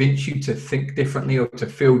to convince you to think differently or to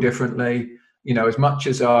feel differently. As much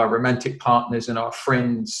as our romantic partners and our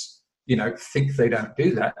friends, think they don't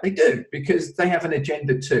do that, they do, because they have an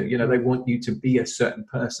agenda too. They want you to be a certain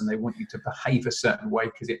person. They want you to behave a certain way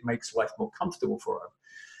because it makes life more comfortable for them.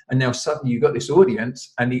 And now suddenly you've got this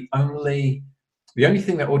audience, and the only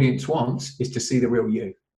thing that audience wants is to see the real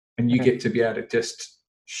you, and you get to be able to just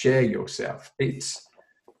share yourself.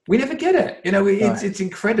 We never get it. It's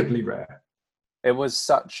incredibly rare. It was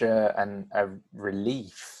such a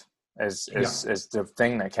relief as the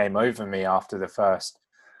thing that came over me after the first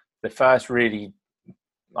really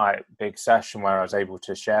like big session where I was able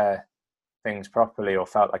to share things properly, or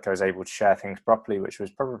felt like I was able to share things properly, which was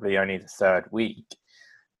probably only the third week.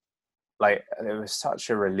 Like, there was such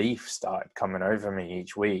a relief started coming over me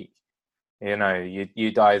each week.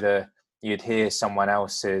 You'd hear someone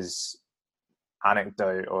else's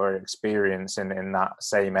anecdote or experience in that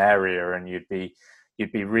same area, and you'd be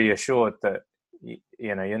reassured that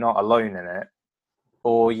you're not alone in it.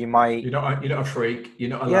 Or you're not a freak. You're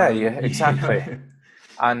not alone. Yeah, exactly.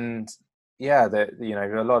 And that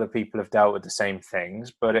a lot of people have dealt with the same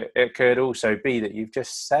things, but it could also be that you've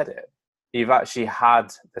just said it. You've actually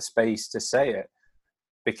had the space to say it,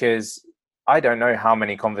 because I don't know how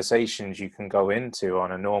many conversations you can go into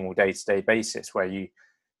on a normal day-to-day basis where you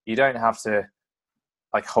don't have to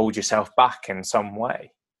like hold yourself back in some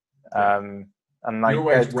way. And like, you're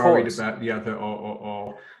always worried about the other,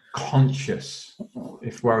 or conscious,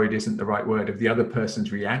 if worried isn't the right word, of the other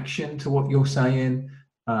person's reaction to what you're saying.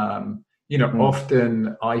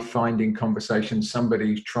 Often I find in conversations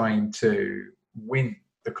somebody's trying to win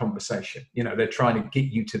the conversation. They're trying to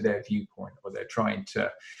get you to their viewpoint, or they're trying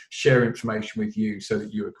to share information with you so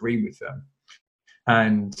that you agree with them.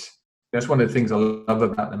 And that's one of the things I love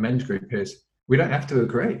about the men's group is we don't have to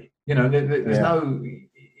agree. There's no...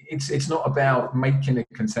 It's not about making a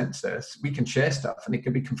consensus. We can share stuff, and it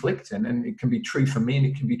can be conflicting, and it can be true for me, and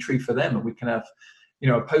it can be true for them, and we can have,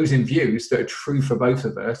 opposing views that are true for both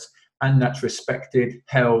of us, and that's respected,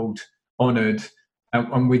 held, honored,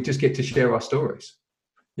 and we just get to share our stories.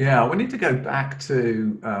 Yeah, we need to go back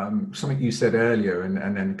to something you said earlier, and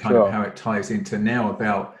then kind of how it ties into now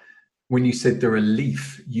about when you said the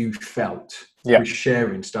relief you felt with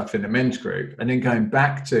sharing stuff in the men's group, and then going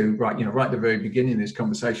back to right at the very beginning of this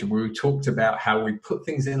conversation where we talked about how we put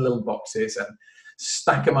things in little boxes and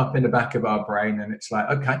stack them up in the back of our brain, and it's like,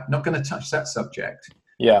 okay, not going to touch that subject.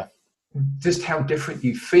 Yeah. Just how different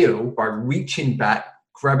you feel by reaching back,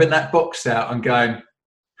 grabbing that box out and going,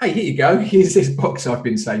 hey, here you go. Here's this box I've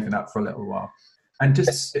been saving up for a little while. And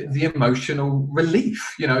just the emotional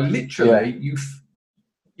relief, literally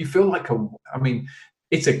you feel like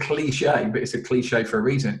it's a cliche, but it's a cliche for a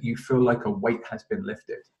reason. You feel like a weight has been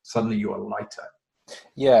lifted. Suddenly you are lighter.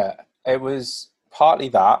 Yeah, it was partly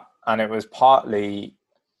that. And it was partly,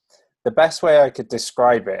 the best way I could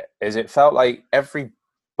describe it is it felt like every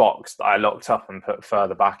box that I locked up and put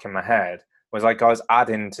further back in my head was like I was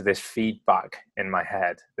adding to this feedback in my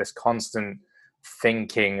head, this constant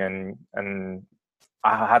thinking, and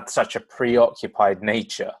I had such a preoccupied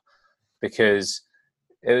nature because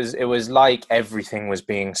it was like everything was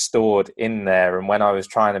being stored in there, and when I was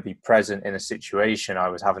trying to be present in a situation, I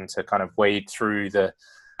was having to kind of wade through the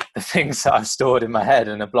things that I've stored in my head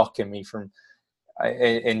and are blocking me from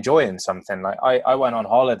enjoying something. Like I went on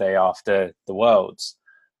holiday after the Worlds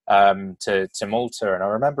to Malta, and I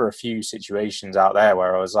remember a few situations out there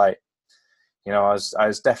where I was like, I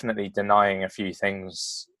was definitely denying a few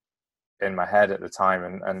things in my head at the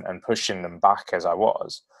time and pushing them back as I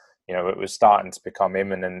was. It was starting to become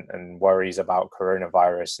imminent, and worries about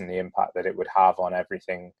coronavirus and the impact that it would have on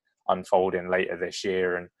everything unfolding later this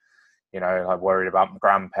year. And, I worried about my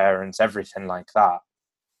grandparents, everything like that.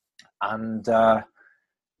 And, I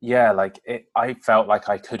felt like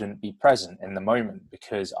I couldn't be present in the moment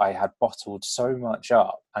because I had bottled so much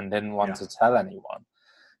up and didn't want to tell anyone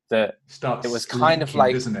that it was kind of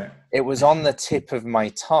like, it was on the tip of my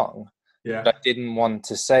tongue, but I didn't want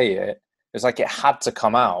to say it. It was like it had to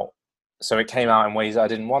come out. So it came out in ways I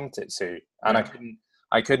didn't want it to. And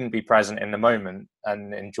I couldn't be present in the moment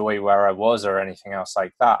and enjoy where I was or anything else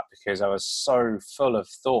like that because I was so full of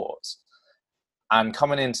thoughts. And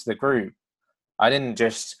coming into the group, I didn't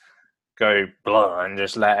just go blah and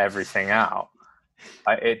just let everything out.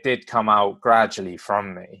 It did come out gradually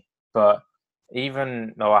from me. But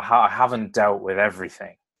even though I haven't dealt with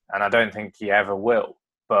everything, and I don't think you ever will,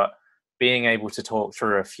 but being able to talk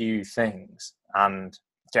through a few things and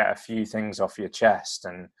get a few things off your chest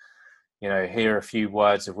and, hear a few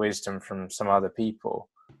words of wisdom from some other people,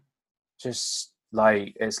 just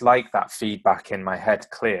like, it's like that feedback in my head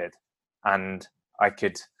cleared and I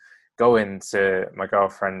could go into my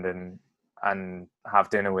girlfriend and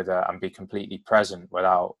have dinner with her and be completely present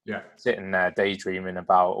without sitting there daydreaming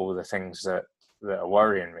about all the things that are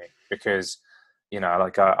worrying me because,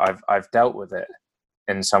 I've dealt with it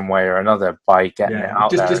in some way or another by getting it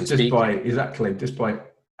out there. Just by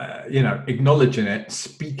acknowledging it,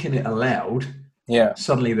 speaking it aloud,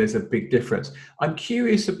 suddenly there's a big difference. I'm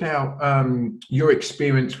curious about your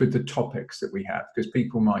experience with the topics that we have, because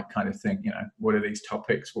people might kind of think, what are these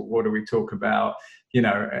topics? What do we talk about?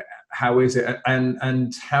 How is it?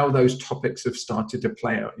 And how those topics have started to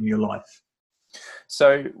play out in your life.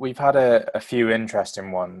 So we've had a few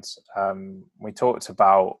interesting ones. We talked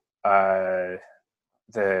about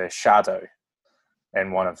the shadow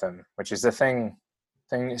in one of them, which is the thing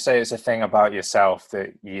say it's a thing about yourself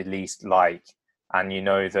that you least like, and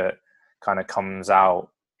that kind of comes out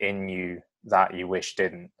in you that you wish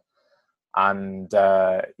didn't. And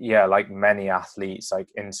like many athletes, like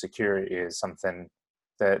insecurity is something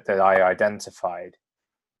that I identified.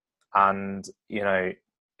 And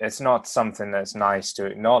it's not something that's nice to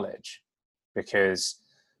acknowledge because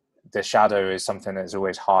the shadow is something that's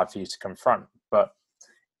always hard for you to confront. But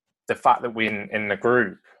the fact that we in the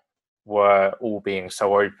group were all being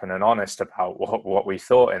so open and honest about what we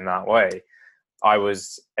thought in that way, I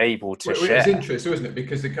was able to share. It's interesting, wasn't it?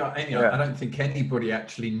 Because I don't think anybody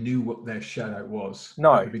actually knew what their shadow was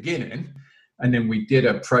at the beginning. And then we did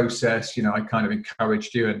a process, I kind of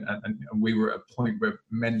encouraged you and we were at a point where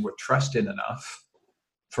men were trusting enough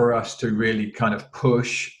for us to really kind of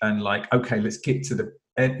push and like, okay, let's get to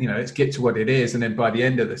let's get to what it is. And then by the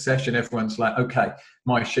end of the session, everyone's like, okay,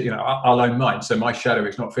 I'll own mine. So my shadow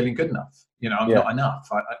is not feeling good enough. I'm not enough.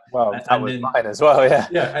 That was mine as well. Yeah.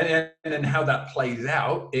 Yeah. And then how that plays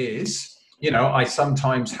out is, I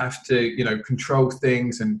sometimes have to, control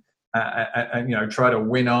things and try to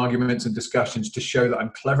win arguments and discussions to show that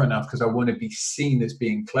I'm clever enough because I want to be seen as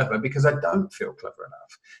being clever because I don't feel clever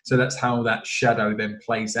enough. So that's how that shadow then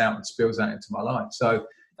plays out and spills out into my life. So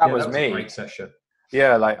That Yeah, was that was a me. great session.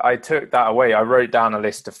 Yeah, like I took that away. I wrote down a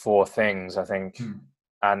list of 4 things, I think,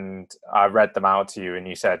 and I read them out to you, and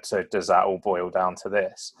you said, so does that all boil down to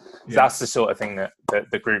this? So that's the sort of thing that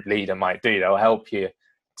the group leader might do. They'll help you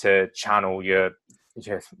to channel your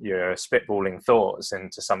spitballing thoughts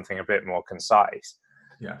into something a bit more concise.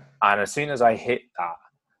 Yeah. And as soon as I hit that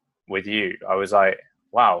with you, I was like,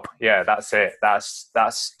 wow, yeah, that's it. That's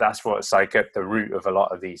what's like at the root of a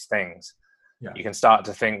lot of these things. Yeah. You can start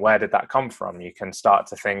to think, where did that come from? You can start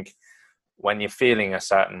to think, when you're feeling a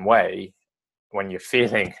certain way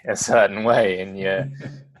in your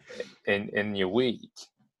in your week,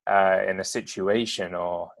 in a situation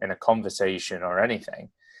or in a conversation or anything,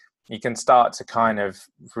 you can start to kind of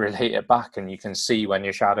relate it back, and you can see when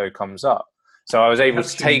your shadow comes up. So I was able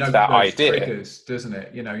to take that idea. Triggers, doesn't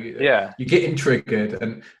it? You know, you're getting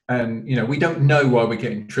triggered, and you know, we don't know why we're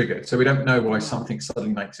getting triggered. So we don't know why something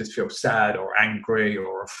suddenly makes us feel sad or angry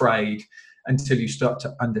or afraid until you start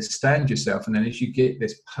to understand yourself. And then as you get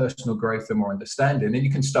this personal growth and more understanding, then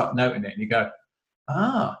you can start noting it, and you go,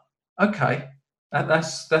 okay,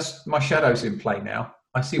 that's my shadow's in play now.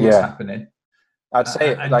 I see what's happening. I'd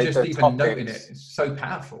say and like just even noting it is so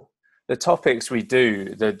powerful. The topics we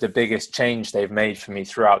do, the biggest change they've made for me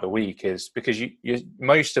throughout the week is because you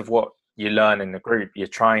most of what you learn in the group, you're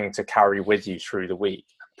trying to carry with you through the week,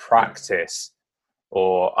 practice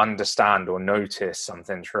or understand or notice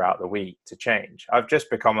something throughout the week to change. I've just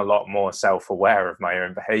become a lot more self-aware of my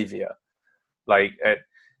own behavior. Like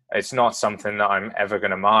it's not something that I'm ever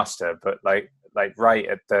going to master, but like right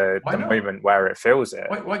at the moment where it feels it.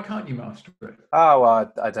 Why can't you master it? Oh,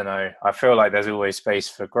 well, I don't know. I feel like there's always space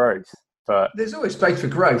for growth. But there's always space for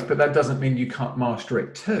growth, but that doesn't mean you can't master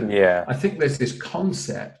it too. Yeah. I think there's this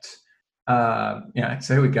concept. So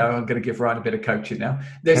here we go. I'm going to give Ryan a bit of coaching now.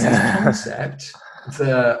 There's this concept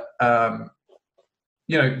that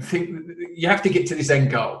think you have to get to this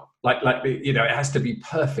end goal. It has to be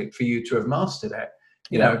perfect for you to have mastered it.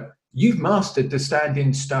 You know, you've mastered the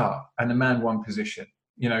stand-in start and the man one position.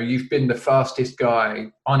 You know, you've been the fastest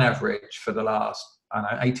guy on average for the last,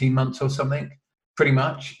 18 months or something, pretty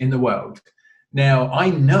much in the world. Now, I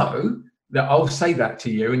know that I'll say that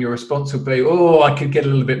to you, and your response will be, I could get a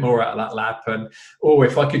little bit more out of that lap. And,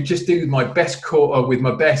 if I could just do my best quarter with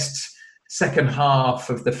my best second half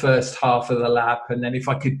of the first half of the lap. And then if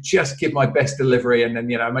I could just give my best delivery, and then,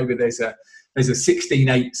 maybe there's a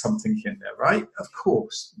 16.8 something in there, right? Of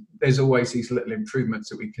course, there's always these little improvements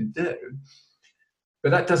that we can do.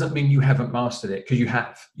 But that doesn't mean you haven't mastered it, because you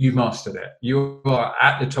have. You've mastered it. You are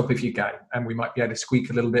at the top of your game, and we might be able to squeak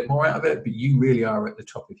a little bit more out of it, but you really are at the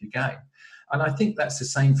top of your game. And I think that's the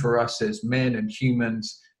same for us as men and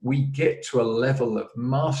humans. We get to a level of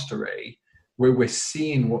mastery where we're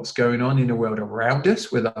seeing what's going on in the world around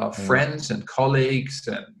us with our friends and colleagues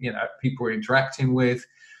and, people we're interacting with,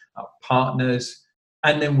 our partners.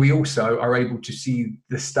 And then we also are able to see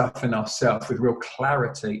the stuff in ourselves with real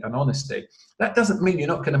clarity and honesty. That doesn't mean you're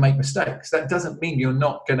not going to make mistakes. That doesn't mean you're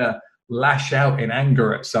not going to lash out in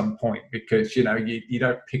anger at some point because, you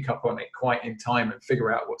don't pick up on it quite in time and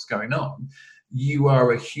figure out what's going on. You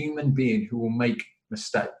are a human being who will make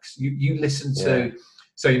mistakes. You listen to,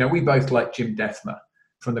 so, we both like Jim Dethmer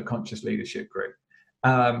from the Conscious Leadership Group.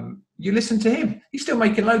 You listen to him. He's still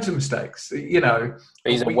making loads of mistakes,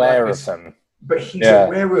 He's aware of them. But he's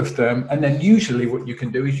aware of them. And then usually what you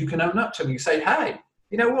can do is you can own up to them. You say, hey,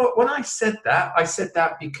 you know what? When I said that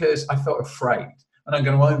because I felt afraid. And I'm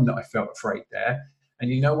going to own that I felt afraid there.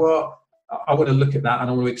 And you know what? I want to look at that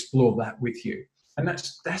and I want to explore that with you. And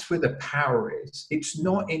that's where the power is. It's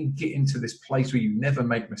not in getting to this place where you never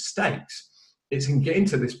make mistakes. It's in getting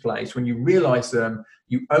to this place when you realize them,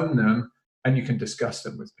 you own them, and you can discuss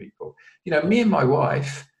them with people. Me and my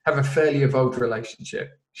wife have a fairly evolved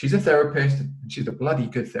relationship. She's a therapist, and she's a bloody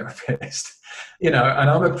good therapist, and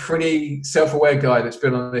I'm a pretty self-aware guy that's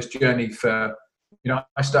been on this journey for,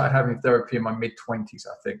 I started having therapy in my mid-20s,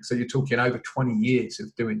 I think. So you're talking over 20 years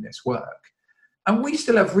of doing this work. And we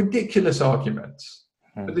still have ridiculous arguments.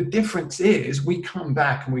 But the difference is we come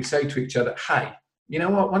back and we say to each other, hey, you know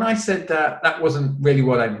what? When I said that, that wasn't really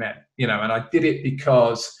what I meant, and I did it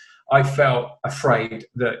because I felt afraid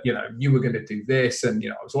that, you were going to do this and,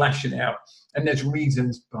 I was lashing out. And there's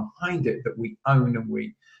reasons behind it that we own and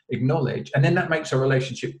we acknowledge. And then that makes our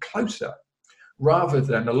relationship closer rather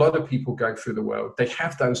than a lot of people go through the world. They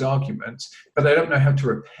have those arguments, but they don't know how to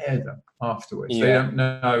repair them afterwards. Yeah. They don't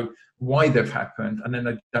know why they've happened. And then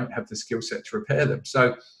they don't have the skill set to repair them.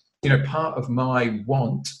 So, part of my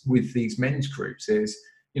want with these men's groups is,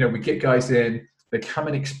 we get guys in, they come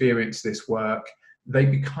and experience this work. They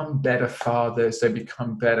become better fathers. They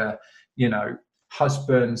become better,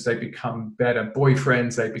 husbands, they become better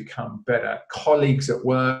boyfriends, they become better colleagues at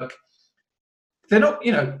work. They're not,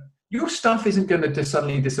 your stuff isn't going to just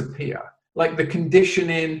suddenly disappear. Like the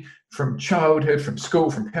conditioning from childhood, from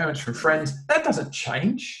school, from parents, from friends, that doesn't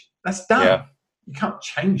change. That's done. Yeah. You can't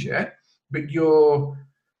change it, but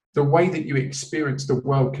the way that you experience the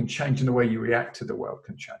world can change, and the way you react to the world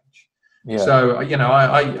can change. Yeah. So,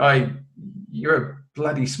 you're a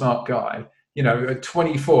bloody smart guy. At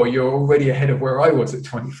 24, you're already ahead of where I was at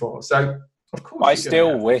 24. So, of course, I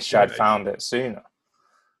still wish I'd found it sooner.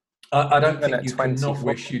 I don't think you cannot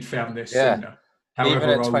wish you'd found this sooner. However even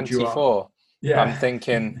at old 24, you are. Yeah. I'm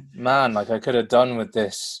thinking, man, like I could have done with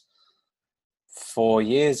this 4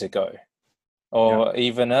 years ago, or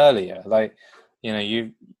even earlier. Like,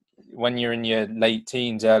 when you're in your late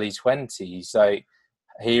teens, early 20s, like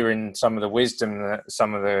hearing some of the wisdom that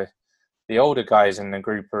some of the older guys in the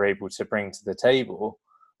group are able to bring to the table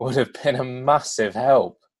would have been a massive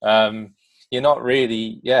help. You're not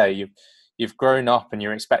really, you've grown up and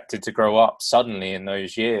you're expected to grow up suddenly in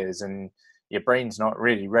those years, and your brain's not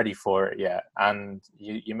really ready for it yet. And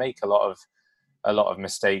you make a lot of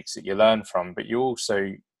mistakes that you learn from, but you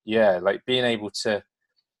also, like being able to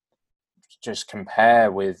just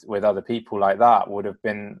compare with other people like that would have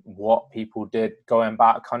been what people did going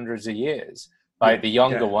back hundreds of years. Like the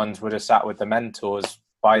younger ones would have sat with the mentors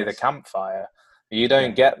by the campfire. You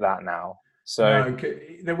don't get that now. So no,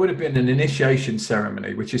 there would have been an initiation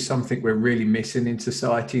ceremony, which is something we're really missing in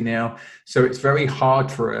society now. So it's very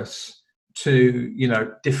hard for us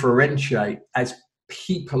to, differentiate as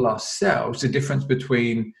people ourselves, the difference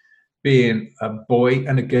between being a boy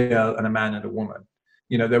and a girl and a man and a woman.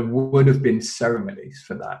 There would have been ceremonies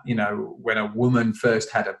for that. When a woman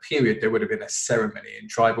first had a period, there would have been a ceremony. In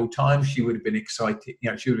tribal times, she would have been excited.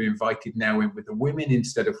 She would have been invited now in with the women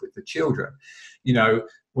instead of with the children.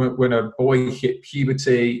 When a boy hit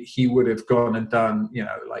puberty, he would have gone and done,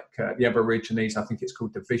 the Aborigines, I think it's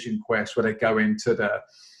called the Vision Quest, where they go into the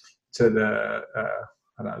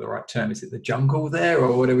I don't know the right term. Is it the jungle there,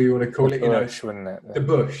 or whatever you want to call it? Bush, wouldn't it? The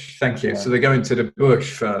bush. Thank you. Yeah. So they go into the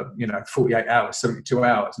bush for 48 hours, 72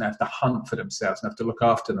 hours, and have to hunt for themselves and have to look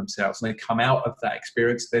after themselves. And they come out of that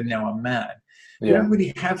experience, they're now a man. We don't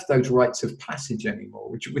really have those rites of passage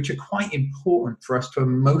anymore, which are quite important for us to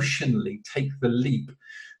emotionally take the leap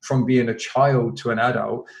from being a child to an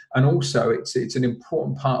adult. And also, it's an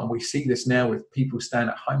important part, and we see this now with people staying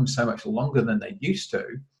at home so much longer than they used to.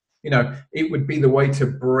 It would be the way to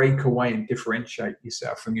break away and differentiate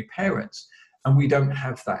yourself from your parents. And we don't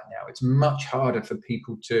have that now. It's much harder for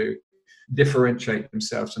people to differentiate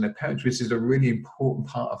themselves from their parents, which is a really important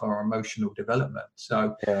part of our emotional development.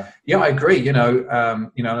 So, I agree. And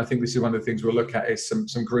I think this is one of the things we'll look at is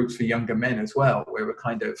some groups for younger men as well, where we're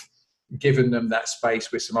kind of giving them that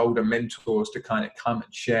space with some older mentors to kind of come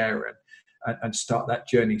and share and start that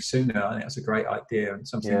journey sooner. I think that's a great idea, and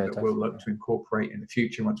something that we'll look to incorporate in the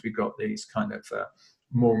future once we've got these kind of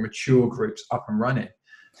more mature groups up and running.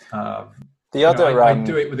 I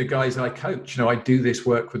do it with the guys I coach. I do this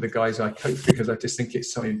work with the guys I coach because I just think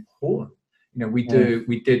it's so important. We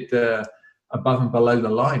did the above and below the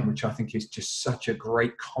line, which I think is just such a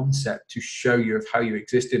great concept to show you of how you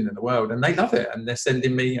exist in the world, and they love it. And they're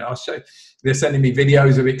sending me, they're sending me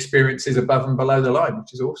videos of experiences above and below the line,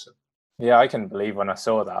 which is awesome. Yeah, I couldn't believe when I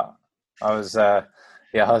saw that. I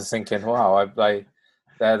was thinking, wow,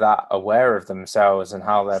 they're that aware of themselves and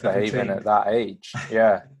how they're 17. Behaving at that age.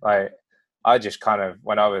 Yeah, like I just kind of,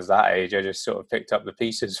 when I was that age, I just sort of picked up the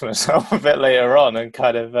pieces for myself a bit later on and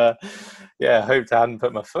kind of, hoped I hadn't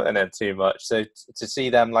put my foot in it too much. So to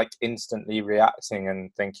see them like instantly reacting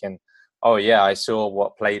and thinking, oh yeah, I saw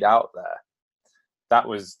what played out there. That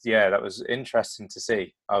was interesting to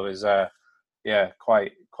see. I was,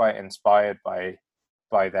 quite inspired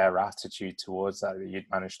by their attitude towards that you'd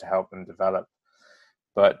managed to help them develop.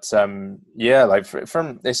 But like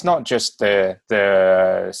from it's not just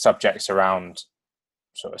the subjects around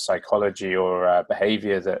sort of psychology or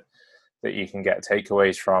behavior that you can get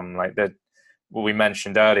takeaways from, like what we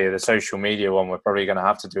mentioned earlier, the social media one. We're probably going to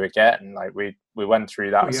have to do again. Like we went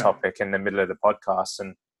through that topic in the middle of the podcast,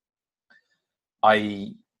 and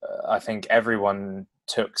I think everyone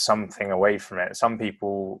took something away from it. Some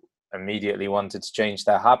people immediately wanted to change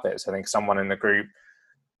their habits. I think someone in the group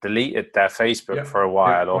deleted their Facebook for a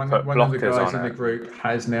while or put blockers on it. One of the guys in the group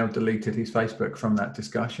has now deleted his Facebook from that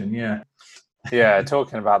discussion.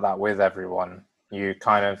 Talking about that with everyone, you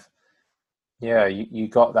kind of you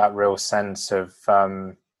got that real sense of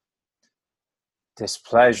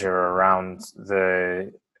displeasure around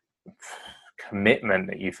the commitment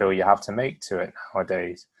that you feel you have to make to it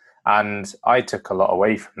nowadays. And I took a lot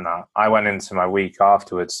away from that. I went into my week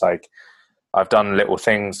afterwards, like I've done little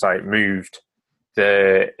things like moved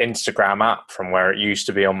the Instagram app from where it used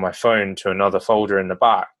to be on my phone to another folder in the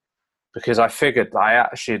back, because I figured that I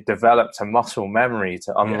actually developed a muscle memory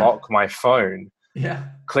to unlock my phone,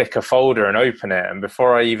 click a folder and open it. And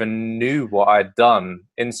before I even knew what I'd done,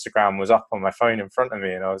 Instagram was up on my phone in front of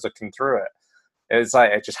me and I was looking through it. It was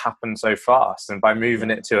like, it just happened so fast. And by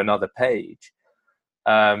moving it to another page,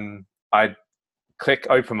 I'd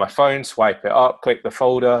open my phone, swipe it up, click the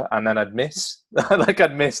folder, and then I'd miss,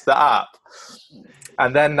 I'd missed the app.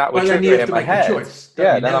 And then that would trigger it in my head. Choice,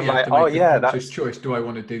 then I'm like, that's choice. Do I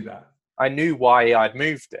want to do that? I knew why I'd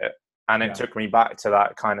moved it, and it took me back to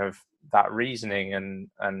that kind of that reasoning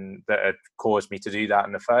and that had caused me to do that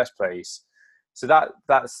in the first place. So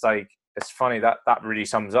that's like, it's funny that really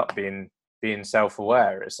sums up being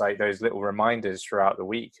self-aware. It's like those little reminders throughout the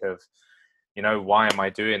week of, you know, why am I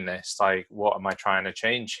doing this? Like, what am I trying to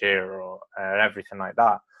change here, or everything like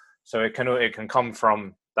that. So it can come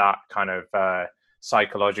from that kind of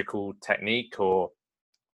psychological technique or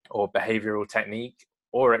behavioral technique,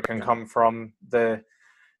 or it can come from the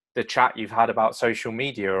chat you've had about social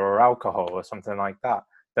media or alcohol or something like that.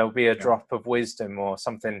 There'll be a drop of wisdom or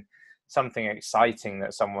something exciting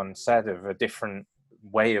that someone said of a different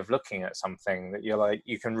way of looking at something that you're like,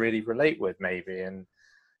 you can really relate with maybe, and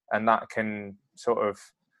that can sort of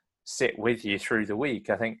sit with you through the week.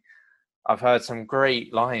 I think I've heard some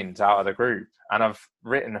great lines out of the group, and I've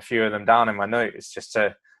written a few of them down in my notes just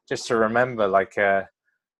to remember, like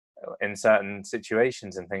in certain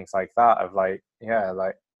situations and things like that, of like,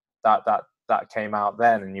 like that came out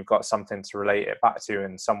then, and you've got something to relate it back to,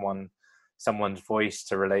 and someone's voice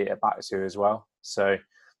to relate it back to as well. So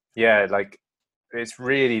like, it's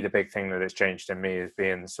really the big thing that has changed in me is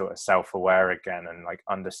being sort of self-aware again, and like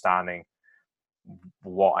understanding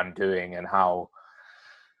what I'm doing and how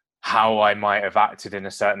I might have acted in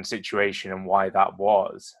a certain situation and why that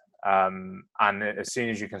was. And as soon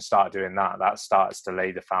as you can start doing that, that starts to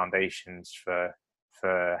lay the foundations for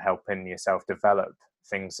helping yourself develop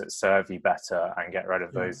things that serve you better and get rid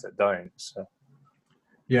of those that don't. So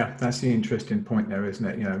that's the interesting point there, isn't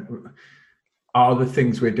it? You know, are the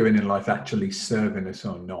things we're doing in life actually serving us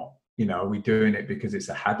or not? You know, are we doing it because it's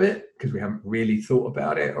a habit, because we haven't really thought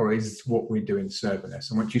about it, or is what we're doing serving us?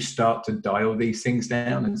 And once you start to dial these things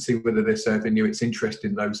down and see whether they're serving you, it's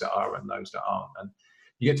interesting, those that are and those that aren't. And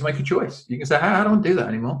you get to make a choice. You can say, I don't do that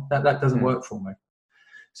anymore. That doesn't work for me.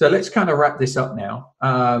 So let's kind of wrap this up now.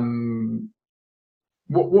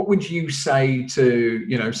 What would you say to,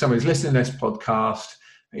 you know, someone who's listening to this podcast,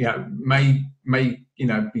 you know, may you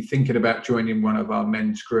know, be thinking about joining one of our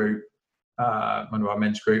men's groups?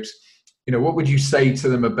 You know, what would you say to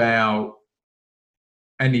them about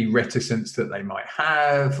any reticence that they might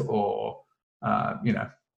have, or you know,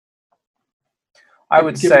 I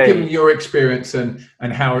would say, given your experience and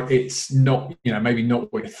how it's not, you know, maybe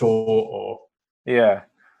not what you thought, or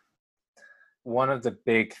one of the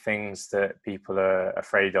big things that people are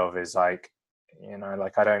afraid of is like, you know,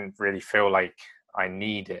 like, I don't really feel like I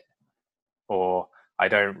need it, or I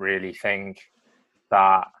don't really think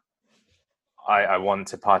that I want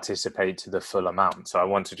to participate to the full amount, so I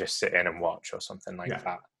want to just sit in and watch or something like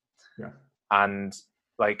that. And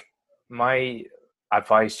like, my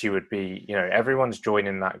advice to you would be, you know, everyone's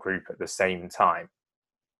joining that group at the same time.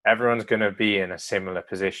 Everyone's going to be in a similar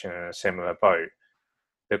position, in a similar boat.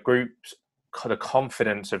 The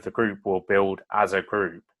confidence of the group will build as a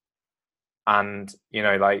group, and, you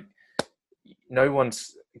know, like, no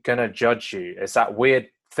one's gonna judge you. It's that weird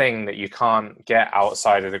thing that you can't get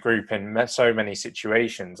outside of the group in so many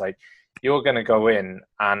situations. Like, you're gonna go in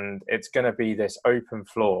and it's gonna be this open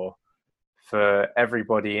floor for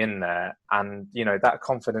everybody in there, and, you know, that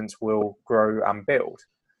confidence will grow and build.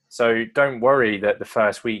 So don't worry that the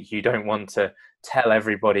first week you don't want to tell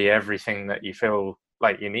everybody everything that you feel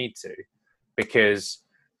like you need to, because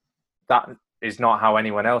that is not how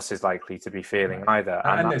anyone else is likely to be feeling either.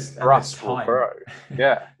 And that trust will grow.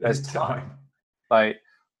 There's time. Like,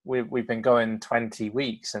 we've been going 20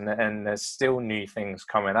 weeks and there's still new things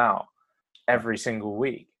coming out every single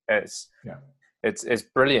week. It's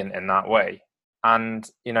brilliant in that way. And,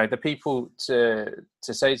 you know, the people to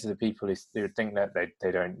say to the people who think that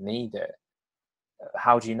they don't need it,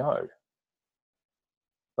 how do you know?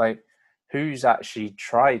 Like, who's actually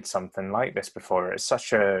tried something like this before? It's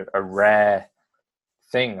such a rare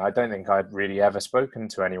thing. I don't think I'd really ever spoken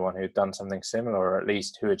to anyone who'd done something similar, or at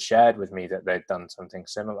least who had shared with me that they'd done something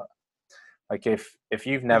similar. Like, if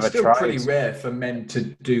you've never tried... It's still pretty rare for men to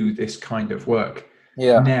do this kind of work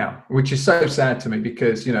now, which is so sad to me,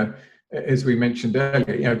 because, you know, as we mentioned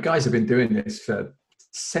earlier, guys have been doing this for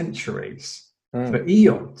centuries, for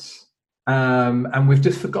eons, and we've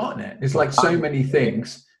just forgotten it. It's like so many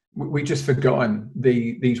things. We just forgotten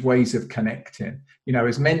these ways of connecting.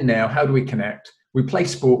 As men now, how do we connect? We play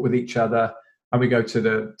sport with each other, and we go to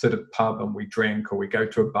the pub and we drink, or we go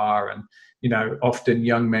to a bar. And often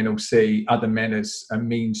young men will see other men as a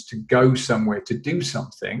means to go somewhere to do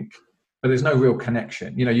something, but there's no real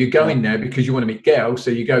connection. You're going there because you want to meet girls,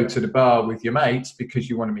 so you go to the bar with your mates because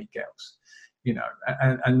you want to meet girls.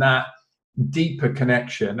 And that deeper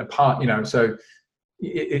connection, apart. So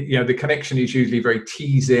the connection is usually very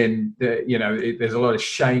teasing. There's a lot of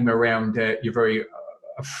shame around it. You're very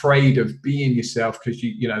afraid of being yourself because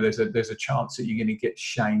there's a chance that you're going to get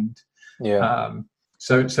shamed.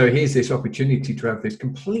 So here's this opportunity to have this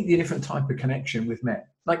completely different type of connection with men,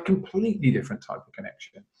 like completely different type of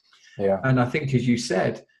connection. And I think, as you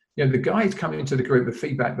said, the guys coming into the group, the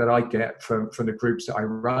feedback that I get from the groups that I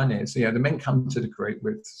run is, the men come to the group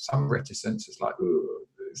with some reticence. It's like, ooh,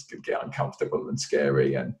 this could get uncomfortable and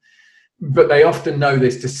scary, but they often know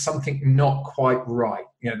there's just something not quite right.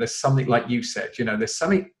 There's something, like you said, there's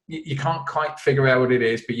something you can't quite figure out what it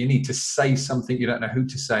is, but you need to say something. You don't know who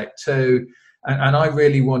to say it to. And I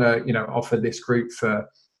really want to, offer this group for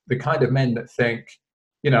the kind of men that think,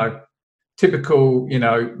 typical,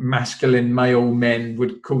 masculine male men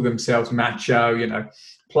would call themselves macho,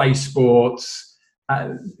 play sports,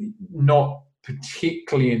 not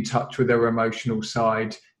particularly in touch with their emotional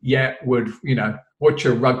side, yet would, watch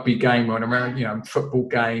a rugby game or a football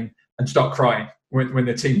game and start crying when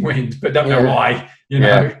the team wins, but don't know why,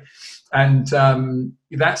 And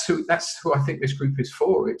that's who I think this group is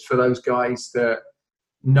for. It's for those guys that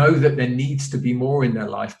know that there needs to be more in their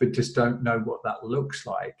life, but just don't know what that looks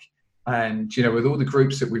like. And, with all the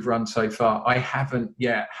groups that we've run so far, I haven't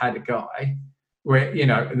yet had a guy where,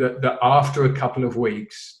 that after a couple of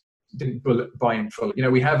weeks didn't buy in fully.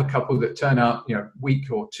 We have a couple that turn up, week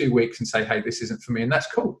or 2 weeks and say, hey, this isn't for me. And that's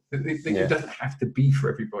cool. It doesn't have to be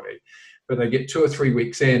for everybody. But they get 2 or 3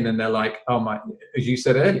 weeks in and they're like, oh my, as you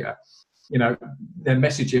said earlier, they're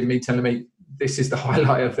messaging me, telling me this is the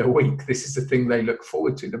highlight of their week. This is the thing they look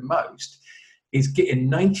forward to the most, is getting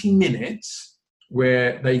 90 minutes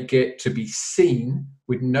where they get to be seen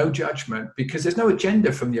with no judgment, because there's no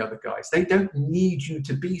agenda from the other guys. They don't need you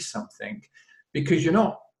to be something, because you're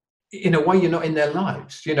not, in a way, you're not in their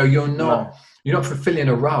lives. You're not fulfilling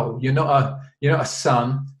a role. You're not a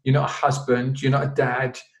son. You're not a husband. You're not a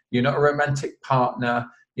dad. You're not a romantic partner.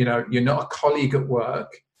 You're not a colleague at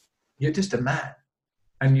work. You're just a man.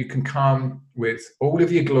 And you can come with all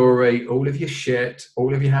of your glory, all of your shit,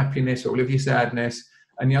 all of your happiness, all of your sadness.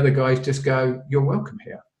 And the other guys just go, you're welcome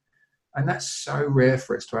here. And that's so rare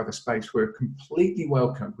for us to have a space where we're completely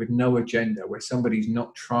welcome with no agenda, where somebody's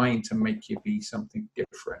not trying to make you be something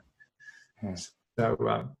different. So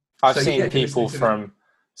I've seen people from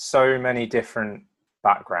so many different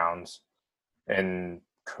backgrounds in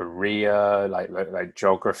career, like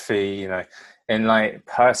geography, in like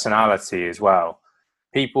personality as well.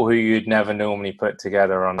 People who you'd never normally put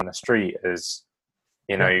together on the street as,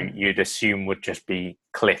 you'd assume would just be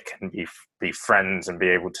click and be friends and be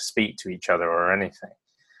able to speak to each other or anything.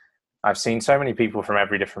 I've seen so many people from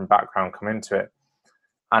every different background come into it,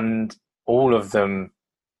 and all of them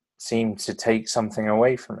seem to take something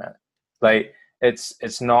away from it. Like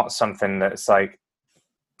it's not something that's like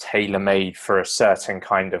tailor-made for a certain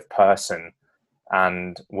kind of person,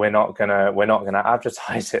 and we're not gonna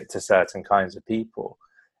advertise it to certain kinds of people.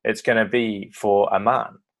 It's gonna be for a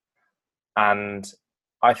man. And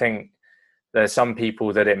I think there's some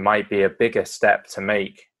people that it might be a bigger step to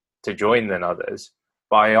make to join than others.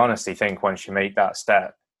 But I honestly think once you make that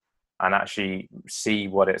step and actually see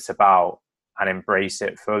what it's about and embrace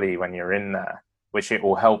it fully when you're in there, which it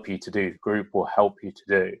will help you to do, the group will help you to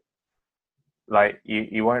do, like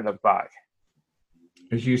you won't look back.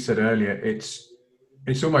 As you said earlier, it's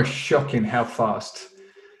almost shocking how fast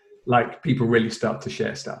like people really start to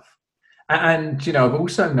share stuff. And I've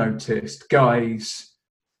also noticed guys,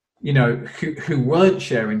 who weren't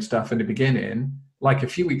sharing stuff in the beginning, like a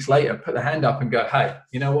few weeks later, put their hand up and go, hey,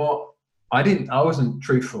 you know what? I wasn't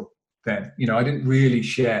truthful then. I didn't really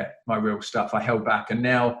share my real stuff. I held back. And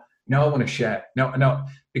now I want to share. No,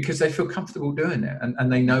 because they feel comfortable doing it.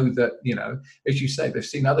 And they know that, as you say, they've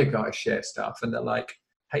seen other guys share stuff and they're like,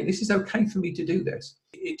 hey, this is okay for me to do this.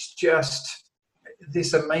 It's just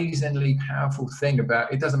this amazingly powerful thing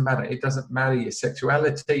about, it doesn't matter. It doesn't matter your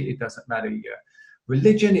sexuality. It doesn't matter your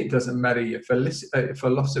religion. It doesn't matter your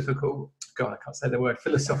philosophical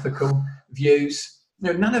views.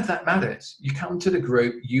 None of that matters. You come to the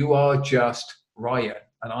group, you are just Ryan,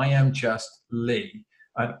 and I am just Lee.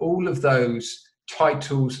 And all of those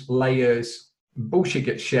titles, layers, bullshit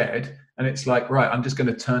gets shared. And it's like, right, I'm just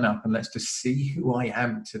going to turn up and let's just see who I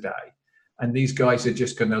am today. And these guys are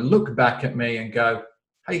just going to look back at me and go,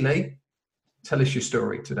 hey, Lee, tell us your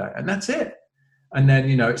story today. And that's it. And then,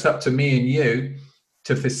 it's up to me and you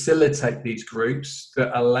to facilitate these groups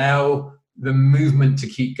that allow the movement to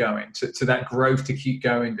keep going, to that growth to keep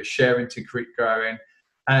going, the sharing to keep going.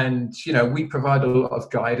 And, we provide a lot of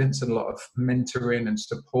guidance and a lot of mentoring and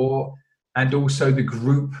support. And also the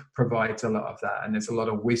group provides a lot of that. And there's a lot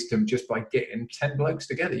of wisdom just by getting 10 blokes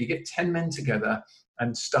together. You get 10 men together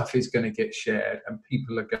and stuff is going to get shared and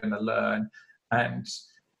people are going to learn. And,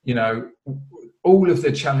 all of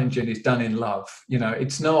the challenging is done in love.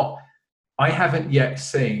 It's not, I haven't yet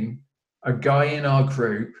seen a guy in our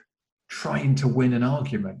group trying to win an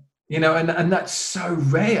argument, and that's so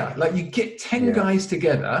rare. Like you get 10 guys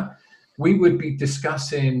together, we would be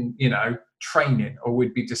discussing, training, or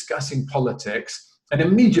we'd be discussing politics, and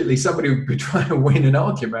immediately somebody would be trying to win an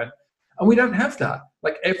argument. And we don't have that.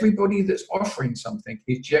 Like everybody that's offering something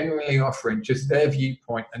is genuinely offering just their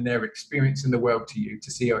viewpoint and their experience in the world to you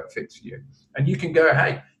to see how it fits for you. And you can go,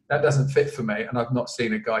 hey, that doesn't fit for me. And I've not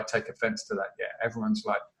seen a guy take offense to that yet. Everyone's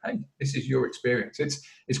like, hey, this is your experience.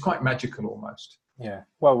 It's quite magical almost. Yeah.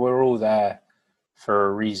 Well, we're all there for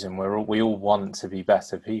a reason. We all want to be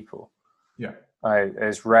better people. Yeah.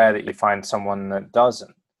 It's rare that you find someone that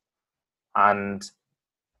doesn't. And,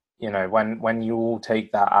 when you all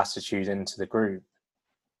take that attitude into the group,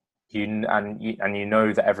 you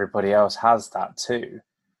know that everybody else has that too,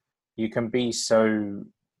 you can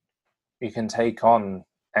take on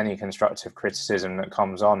any constructive criticism that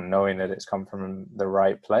comes on, knowing that it's come from the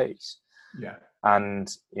right place. Yeah. And,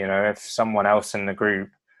 if someone else in the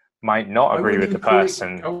group might not agree with the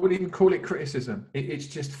person. I wouldn't even call it criticism. It's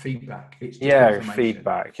just feedback. It's just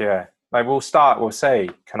feedback. Yeah. Like we'll say,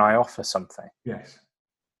 can I offer something? Yes.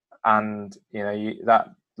 And,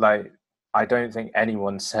 I don't think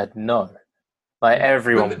anyone said no. Like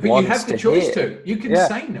everyone wants to hear. But you have the choice to. You can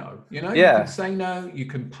say no, You can say no, you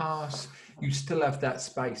can pass. You still have that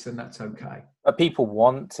space and that's okay. But people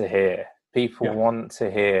want to hear. People want to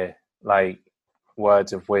hear like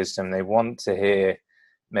words of wisdom. They want to hear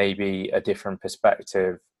maybe a different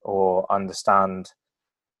perspective or understand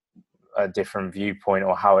a different viewpoint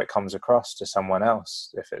or how it comes across to someone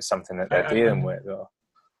else if it's something that they're dealing with. Or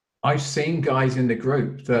I've seen guys in the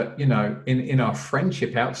group that, in our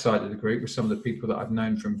friendship outside of the group with some of the people that I've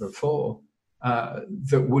known from before,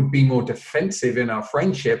 that would be more defensive in our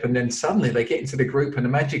friendship. And then suddenly they get into the group and the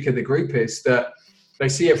magic of the group is that they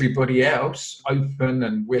see everybody else open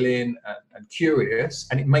and willing and curious,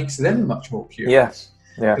 and it makes them much more curious. Yes.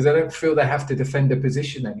 Yeah. Because they don't feel they have to defend a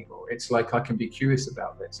position anymore. It's like, I can be curious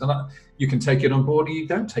about this. And you can take it on board or you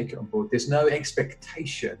don't take it on board. There's no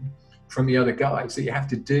expectation from the other guys that you have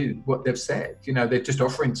to do what they've said. They're just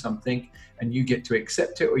offering something and you get to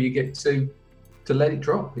accept it or you get to let it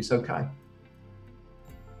drop. It's okay.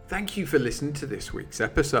 Thank you for listening to this week's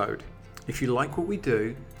episode. If you like what we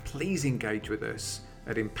do, please engage with us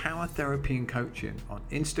at Empower Therapy and Coaching on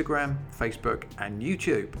Instagram, Facebook and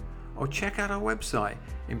YouTube, or check out our website,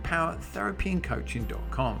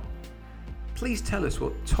 empowertherapyandcoaching.com. Please tell us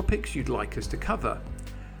what topics you'd like us to cover,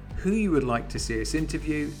 who you would like to see us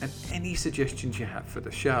interview, and any suggestions you have for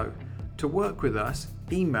the show. To work with us,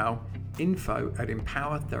 email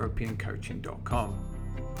info@empowertherapyandcoaching.com.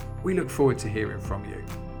 We look forward to hearing from you.